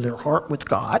exercises in their heart with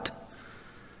God,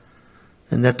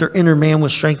 and that their inner man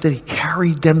was strength, that He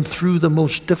carried them through the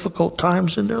most difficult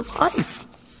times in their life.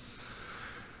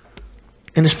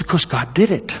 And it's because God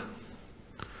did it.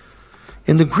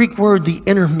 In the Greek word, the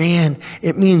inner man,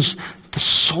 it means the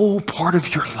soul part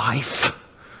of your life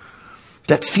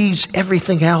that feeds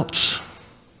everything else.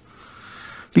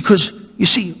 Because, you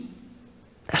see,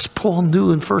 as Paul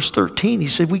knew in verse 13, he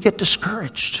said, we get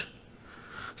discouraged.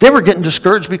 They were getting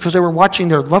discouraged because they were watching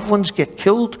their loved ones get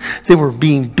killed. They were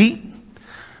being beaten.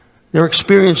 They were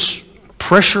experiencing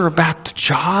pressure about the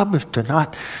job,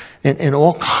 and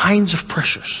all kinds of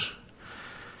pressures.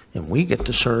 And we get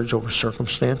discouraged over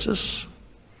circumstances.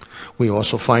 We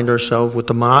also find ourselves with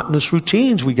the monotonous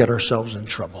routines. We get ourselves in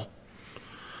trouble.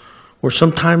 Or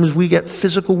sometimes we get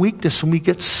physical weakness and we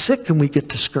get sick and we get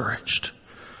discouraged.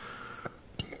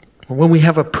 Or when we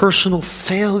have a personal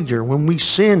failure, when we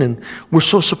sin and we're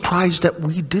so surprised that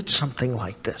we did something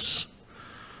like this.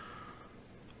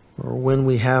 Or when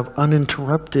we have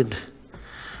unwanted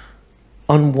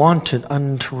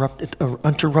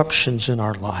interruptions in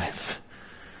our life.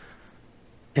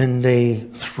 And they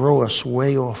throw us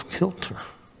way off kilter.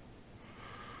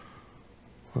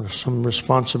 Or some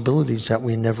responsibilities that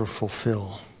we never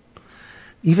fulfill.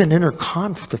 Even inner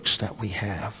conflicts that we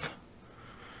have.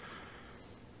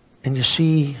 And you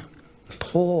see,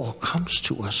 Paul comes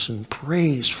to us and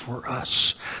prays for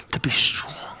us to be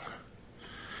strong.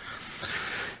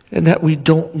 And that we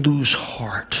don't lose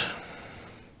heart.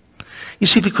 You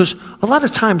see, because a lot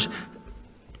of times,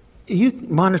 you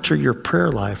monitor your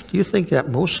prayer life. Do you think that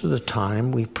most of the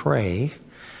time we pray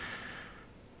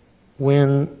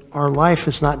when our life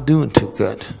is not doing too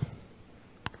good?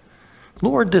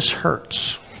 Lord, this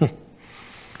hurts.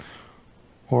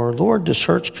 Or, Lord, this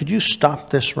hurts. Could you stop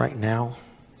this right now?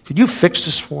 Could you fix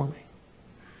this for me?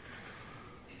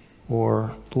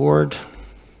 Or, Lord,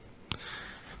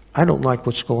 I don't like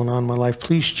what's going on in my life.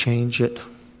 Please change it.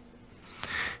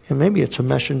 And maybe it's a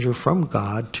messenger from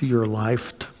God to your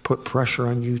life to put pressure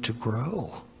on you to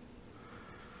grow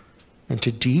and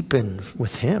to deepen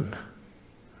with Him.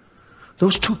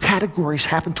 Those two categories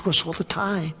happen to us all the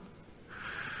time.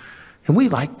 And we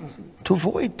like to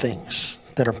avoid things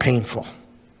that are painful.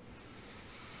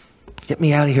 Get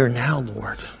me out of here now,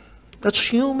 Lord. That's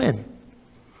human.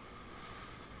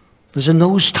 It's in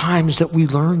those times that we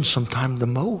learn sometimes the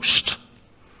most.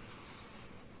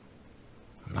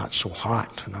 I'm not so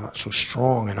hot, and I'm not so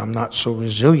strong, and I'm not so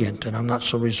resilient, and I'm not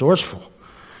so resourceful.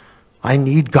 I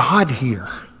need God here.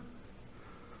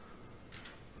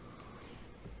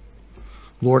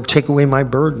 Lord, take away my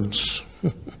burdens.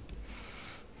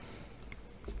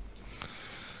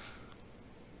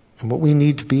 And what we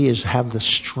need to be is have the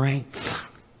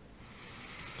strength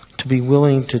to be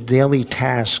willing to daily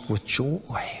task with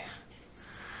joy.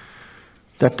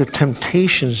 That the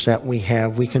temptations that we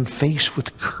have, we can face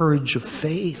with courage of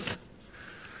faith.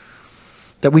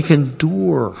 That we can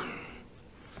endure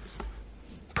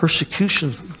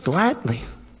persecution gladly.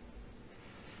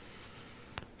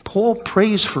 Paul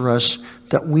prays for us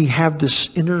that we have this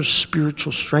inner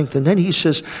spiritual strength. And then he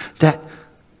says that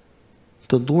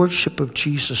the lordship of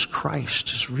Jesus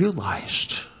Christ is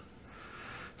realized.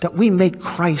 That we make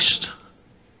Christ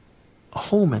a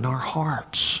home in our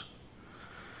hearts.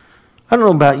 I don't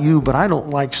know about you, but I don't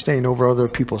like staying over other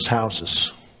people's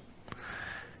houses.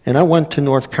 And I went to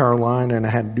North Carolina and I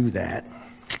had to do that.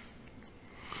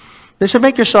 They said,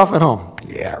 make yourself at home.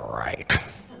 Yeah, right.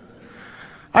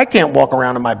 I can't walk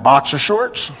around in my boxer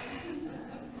shorts.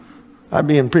 I'd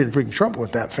be in pretty trouble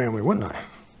with that family, wouldn't I?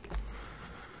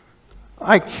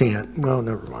 I can't. Well,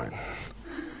 never mind.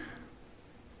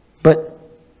 But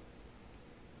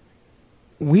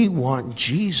we want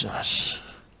Jesus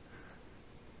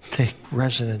to take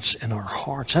residence in our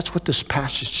hearts. That's what this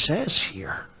passage says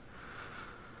here.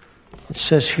 It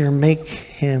says here, make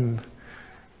him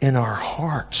in our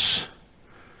hearts,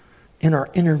 in our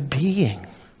inner being,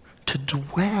 to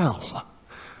dwell,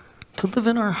 to live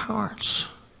in our hearts,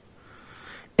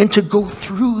 and to go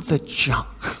through the junk.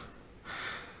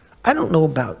 I don't know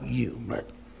about you, but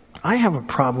I have a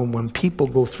problem when people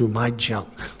go through my junk,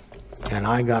 and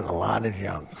I got a lot of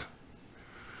junk.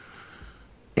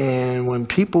 And when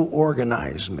people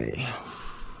organize me,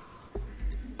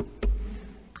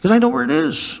 because I know where it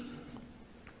is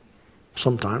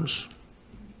sometimes,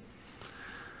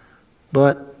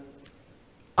 but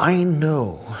I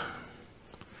know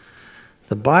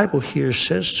the Bible here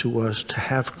says to us to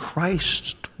have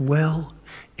Christ dwell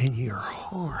in your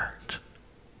heart.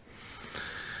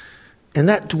 And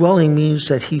that dwelling means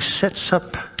that he sets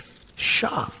up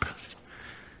shop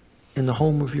in the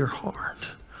home of your heart.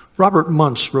 Robert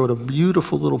Muntz wrote a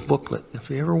beautiful little booklet. If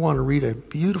you ever want to read a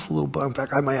beautiful little book, in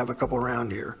fact, I might have a couple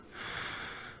around here.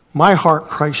 My Heart,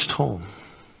 Christ Home.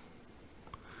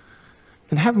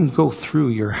 And have him go through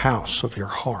your house of your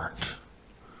heart.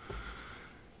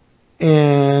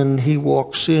 And he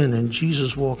walks in, and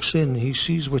Jesus walks in, and he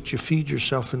sees what you feed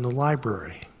yourself in the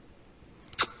library.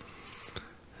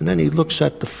 And then he looks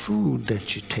at the food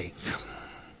that you take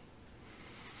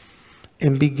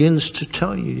and begins to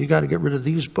tell you, you got to get rid of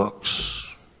these books.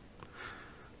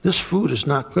 This food is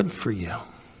not good for you.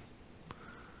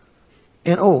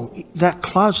 And oh, that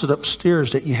closet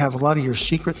upstairs that you have a lot of your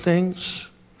secret things,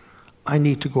 I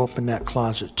need to go up in that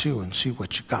closet too and see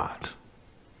what you got.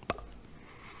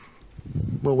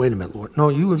 Well, wait a minute, Lord. No,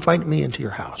 you invited me into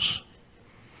your house.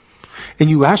 And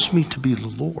you asked me to be the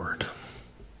Lord.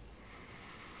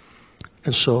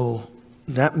 And so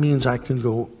that means I can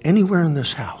go anywhere in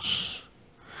this house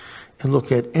and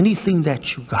look at anything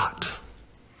that you got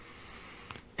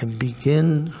and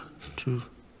begin to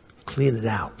clean it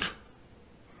out.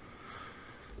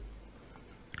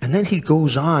 And then he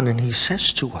goes on and he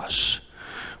says to us,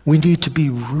 we need to be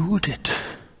rooted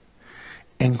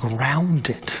and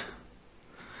grounded.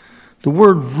 The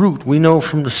word root, we know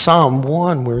from the Psalm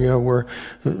 1, where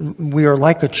we are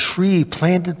like a tree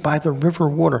planted by the river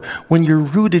water. When you're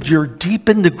rooted, you're deep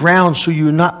in the ground, so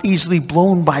you're not easily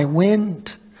blown by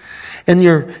wind. And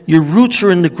your roots are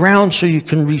in the ground so you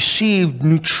can receive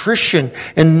nutrition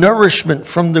and nourishment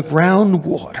from the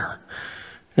groundwater.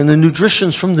 And the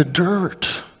nutrition's from the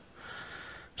dirt.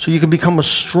 So you can become a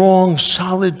strong,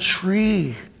 solid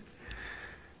tree.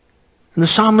 And the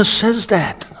psalmist says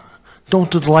that. Don't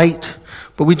delight,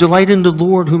 but we delight in the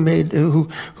Lord who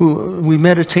we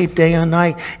meditate day and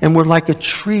night, and we're like a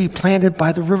tree planted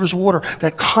by the rivers of water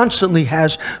that constantly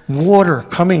has water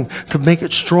coming to make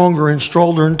it stronger and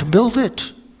stronger and to build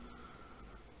it.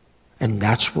 And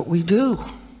that's what we do.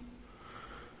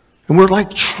 And we're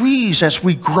like trees as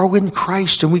we grow in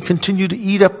Christ and we continue to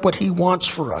eat up what he wants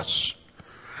for us.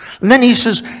 And then he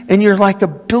says, and you're like a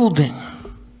building.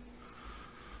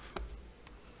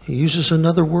 He uses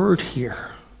another word here.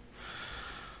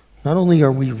 Not only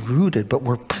are we rooted, but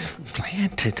we're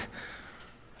planted.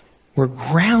 We're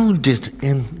grounded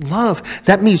in love.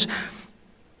 That means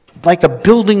like a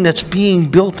building that's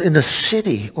being built in a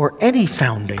city or any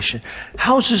foundation.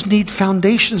 Houses need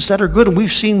foundations that are good, and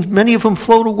we've seen many of them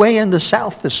float away in the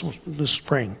South this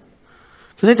spring.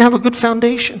 They didn't have a good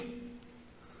foundation.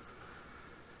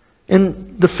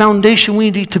 And the foundation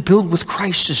we need to build with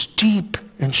Christ is deep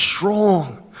and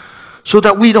strong, so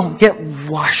that we don't get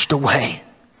washed away.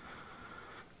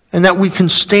 And that we can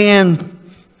stand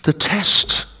the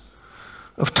test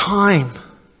of time.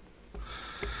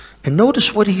 And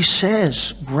notice what he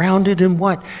says. Grounded in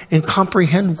what? And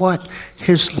comprehend what?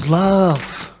 His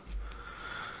love.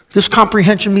 This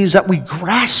comprehension means that we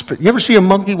grasp it. You ever see a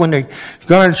monkey when they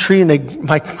go on a tree, and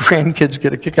my grandkids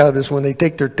get a kick out of this when they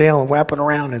take their tail and wrap it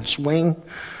around and swing?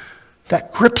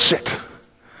 That grips it.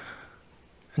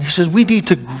 And he says we need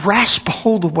to grasp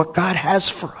hold of what God has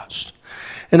for us.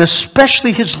 And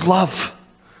especially his love.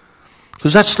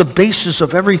 Because that's the basis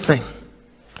of everything.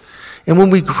 And when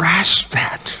we grasp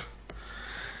that,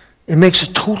 it makes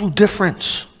a total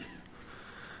difference.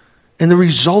 And the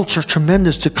results are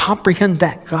tremendous to comprehend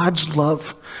that God's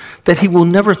love. That he will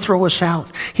never throw us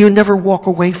out. He will never walk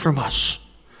away from us.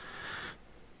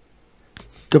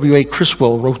 W.A.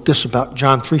 Criswell wrote this about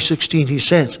John 3:16. He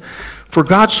says, for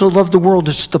God so loved the world,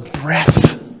 it's the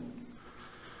breath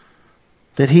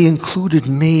that he included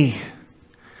me.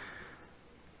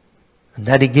 And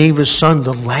that he gave his son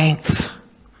the length.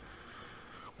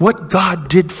 What God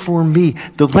did for me,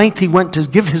 the length he went to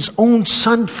give his own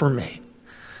son for me.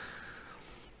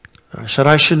 I said,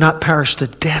 I should not perish to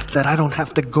death, that I don't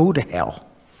have to go to hell.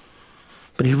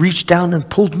 But he reached down and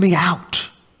pulled me out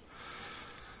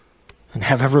and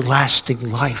have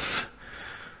everlasting life.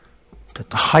 That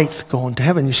the height going to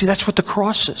heaven. You see, that's what the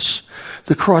cross is.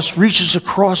 The cross reaches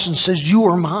across and says, you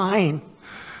are mine.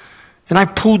 And I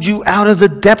pulled you out of the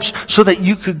depths so that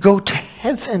you could go to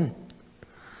heaven.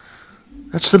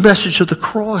 That's the message of the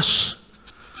cross.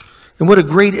 And what a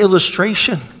great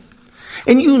illustration.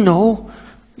 And you know,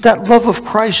 that love of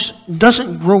Christ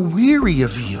doesn't grow weary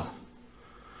of you.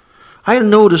 I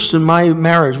noticed in my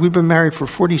marriage, we've been married for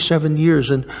 47 years,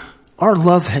 and our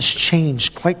love has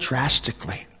changed quite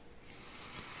drastically.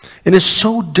 And it's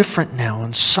so different now,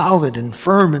 and solid and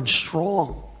firm and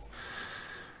strong.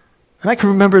 And I can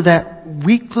remember that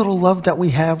weak little love that we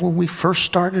had when we first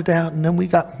started out, and then we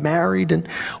got married, and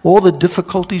all the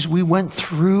difficulties we went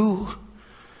through.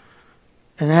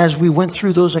 And as we went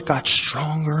through those, it got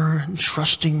stronger and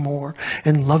trusting more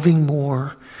and loving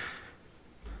more.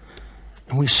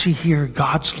 And we see here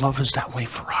God's love is that way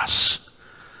for us.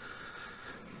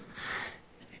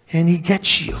 And he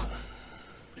gets you.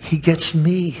 He gets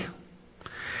me.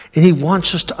 And he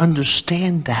wants us to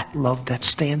understand that love that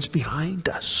stands behind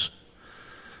us.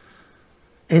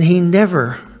 And he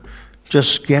never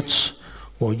just gets,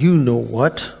 well, you know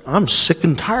what? I'm sick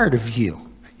and tired of you.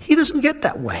 He doesn't get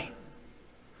that way.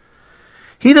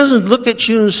 He doesn't look at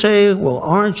you and say, well,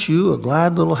 aren't you a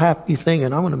glad little happy thing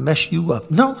and I'm going to mess you up.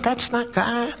 No, that's not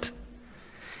God.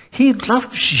 He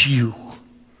loves you.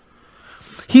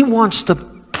 He wants the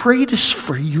greatest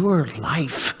for your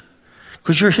life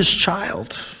because you're his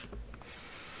child.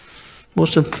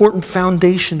 Most important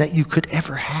foundation that you could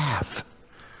ever have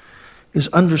is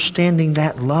understanding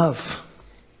that love.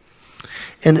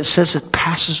 And it says it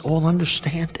passes all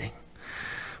understanding.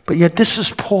 But yet this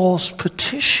is Paul's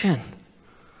petition.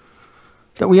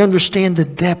 That we understand the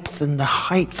depth and the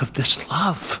height of this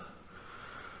love.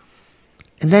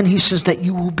 And then he says that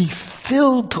you will be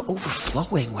filled to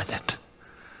overflowing with it.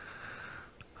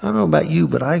 I don't know about you,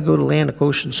 but I go to Atlantic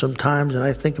Ocean sometimes and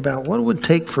I think about what it would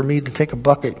take for me to take a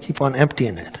bucket and keep on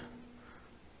emptying it.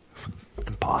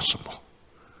 Impossible.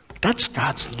 That's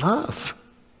God's love.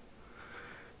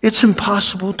 It's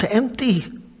impossible to empty.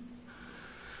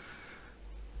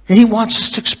 And he wants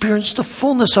us to experience the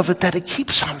fullness of it, that it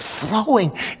keeps on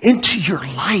flowing into your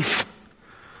life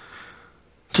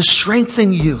to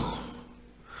strengthen you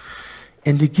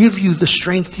and to give you the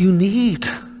strength you need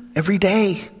every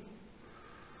day.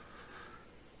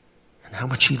 And how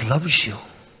much he loves you.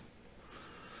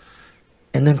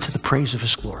 And then to the praise of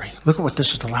his glory. Look at what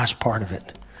this is, the last part of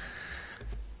it.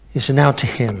 He said, now to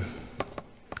him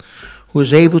who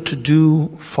is able to do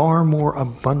far more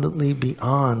abundantly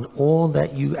beyond all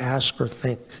that you ask or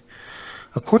think,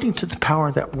 according to the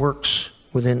power that works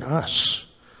within us.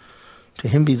 To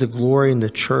him be the glory in the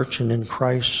church and in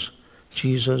Christ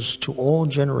Jesus to all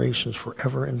generations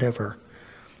forever and ever.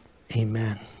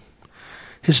 Amen.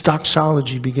 His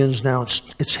doxology begins now.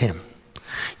 It's him.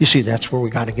 You see, that's where we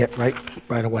got to get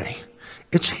right away.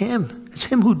 It's him. It's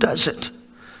him who does it.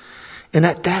 And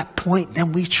at that point,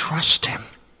 then we trust him.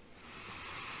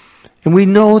 And we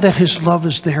know that his love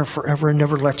is there forever and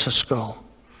never lets us go.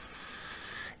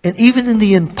 And even in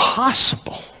the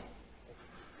impossible,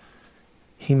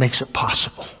 he makes it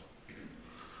possible.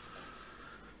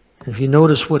 And if you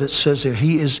notice what it says there,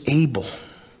 he is able.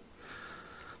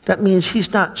 That means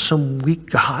he's not some weak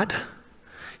God.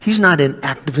 He's not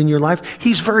inactive in your life.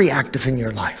 He's very active in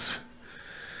your life.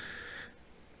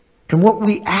 And what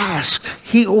we ask,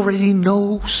 he already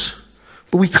knows.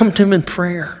 But we come to him in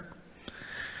prayer.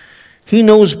 He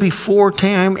knows before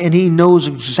time, and he knows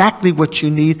exactly what you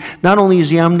need. Not only is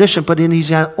he omniscient, but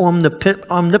he's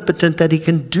omnipotent, that he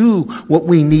can do what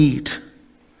we need.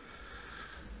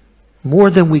 More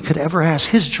than we could ever ask.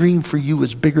 His dream for you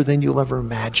is bigger than you'll ever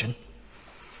imagine.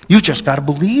 You just got to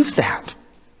believe that.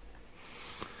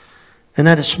 And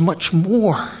that it's much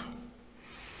more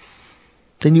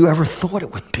than you ever thought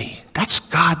it would be. That's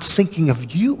God thinking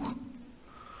of you.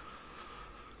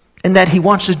 And that he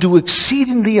wants to do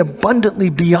exceedingly abundantly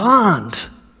beyond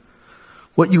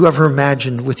what you ever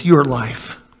imagined with your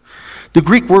life. The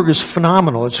Greek word is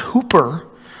phenomenal. It's huper,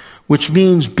 which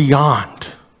means beyond.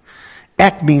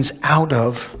 Ek means out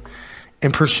of.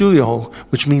 And persuio,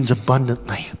 which means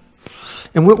abundantly.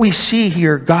 And what we see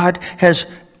here, God has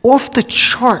off the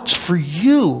charts for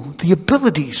you the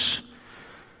abilities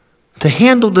to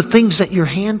handle the things that you're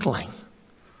handling.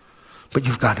 But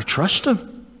you've got to trust him.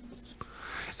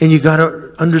 And you've got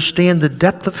to understand the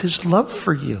depth of his love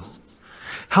for you.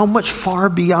 How much far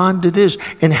beyond it is.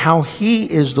 And how he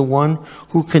is the one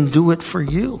who can do it for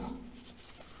you.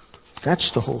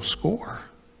 That's the whole score.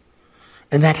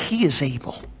 And that he is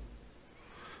able.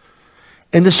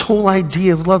 And this whole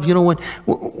idea of love,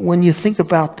 when you think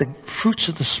about the fruits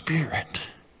of the Spirit,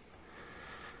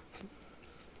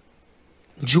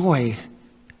 joy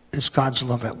is God's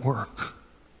love at work.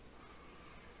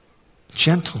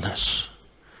 Gentleness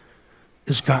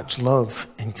is God's love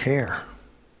and care.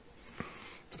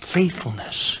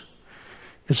 Faithfulness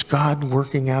is God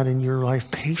working out in your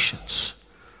life patience.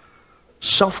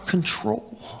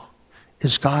 Self-control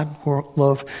is God's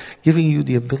love giving you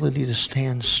the ability to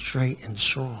stand straight and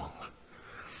strong.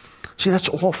 See, that's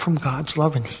all from God's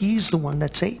love, and he's the one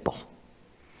that's able.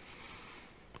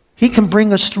 He can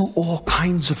bring us through all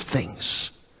kinds of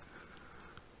things,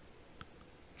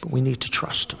 but we need to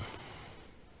trust him.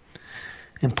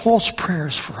 And Paul's prayer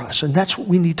is for us, and that's what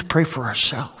we need to pray for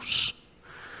ourselves.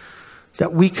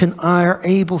 That we are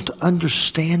able to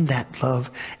understand that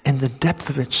love and the depth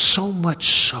of it, so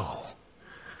much so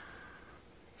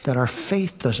that our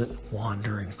faith doesn't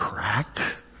wander and crack,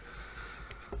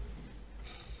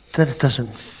 that it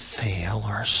doesn't fail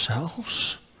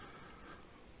ourselves,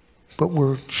 but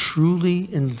we're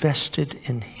truly invested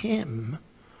in him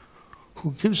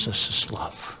who gives us his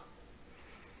love.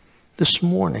 This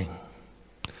morning,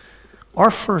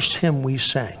 our first hymn we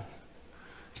sang,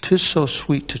 "'Tis so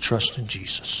sweet to trust in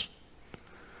Jesus."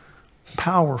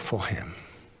 Powerful hymn.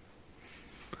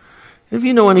 If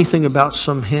you know anything about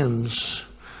some hymns,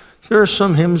 there are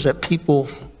some hymns that people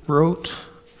wrote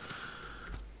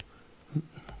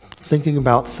thinking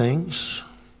about things.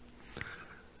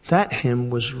 That hymn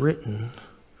was written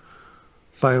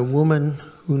by a woman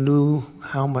who knew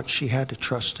how much she had to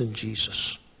trust in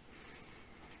Jesus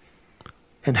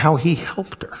and how he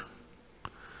helped her.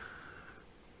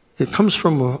 It comes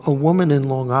from a woman in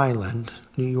Long Island,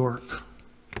 New York.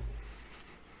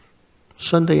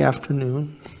 Sunday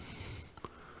afternoon,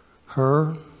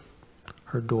 her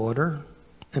daughter,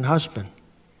 and husband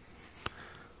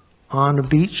on a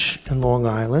beach in Long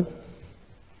Island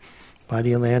by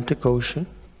the Atlantic Ocean,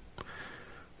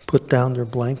 put down their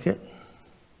blanket,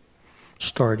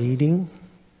 start eating,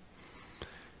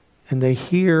 and they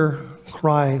hear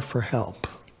cry for help.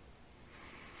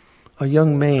 A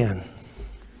young man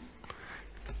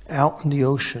out in the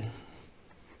ocean,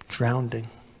 drowning.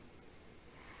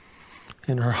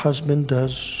 And her husband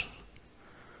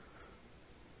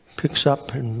picks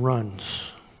up and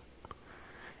runs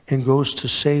and goes to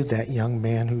save that young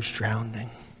man who's drowning.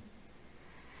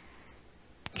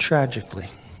 Tragically,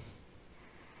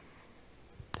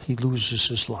 he loses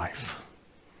his life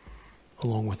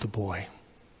along with the boy.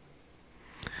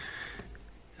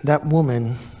 That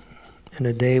woman, in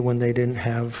a day when they didn't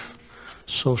have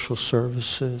social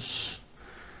services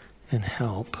and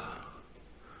help,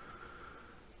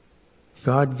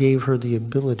 God gave her the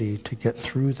ability to get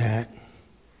through that,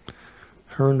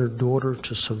 her and her daughter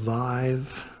to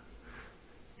survive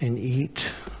and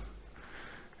eat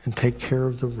and take care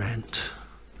of the rent.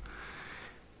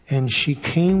 And she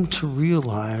came to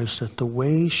realize that the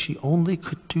way she only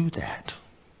could do that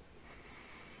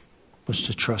was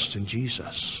to trust in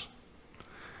Jesus.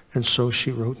 And so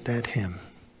she wrote that hymn.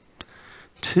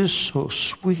 "'Tis so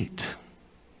sweet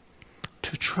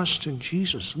to trust in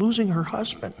Jesus," losing her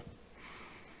husband,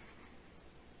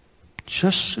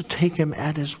 just to take him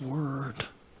at his word.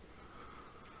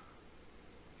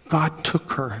 God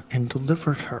took her and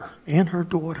delivered her and her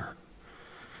daughter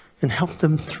and helped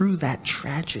them through that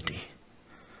tragedy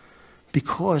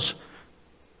because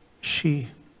she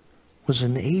was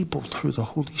enabled through the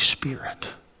Holy Spirit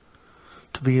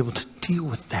to be able to deal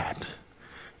with that.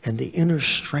 And the inner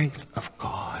strength of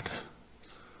God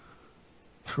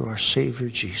through our Savior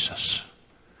Jesus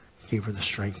gave her the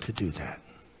strength to do that.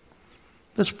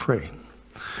 Let's pray.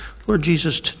 Lord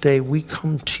Jesus, today we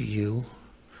come to you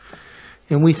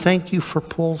and we thank you for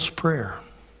Paul's prayer.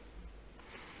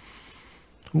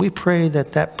 We pray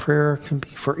that that prayer can be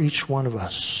for each one of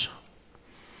us,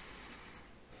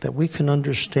 that we can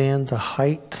understand the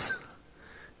height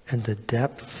and the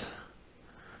depth,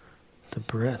 the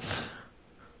breadth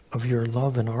of your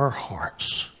love in our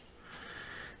hearts,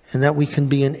 and that we can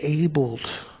be enabled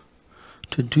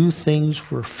to do things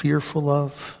we're fearful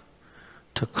of,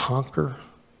 to conquer,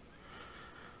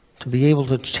 to be able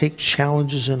to take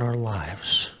challenges in our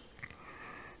lives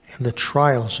and the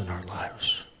trials in our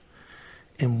lives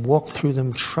and walk through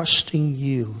them trusting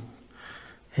you,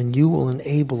 and you will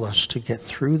enable us to get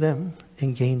through them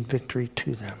and gain victory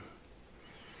to them.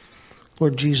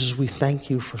 Lord Jesus, we thank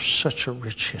you for such a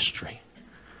rich history,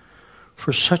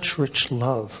 for such rich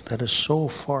love that is so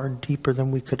far deeper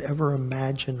than we could ever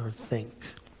imagine or think.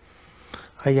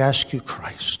 I ask you,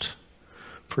 Christ,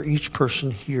 for each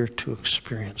person here to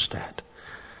experience that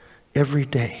every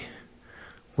day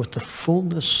with the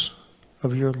fullness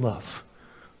of your love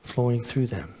flowing through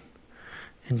them.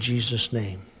 In Jesus'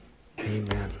 name,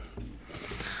 amen.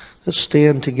 Let's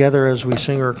stand together as we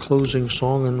sing our closing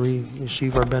song and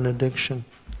receive our benediction.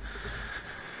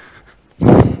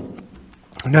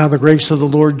 Now the grace of the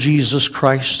Lord Jesus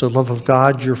Christ, the love of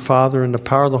God your Father, and the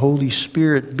power of the Holy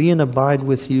Spirit be and abide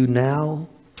with you now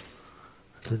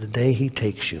to the day He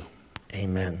takes you.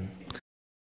 Amen.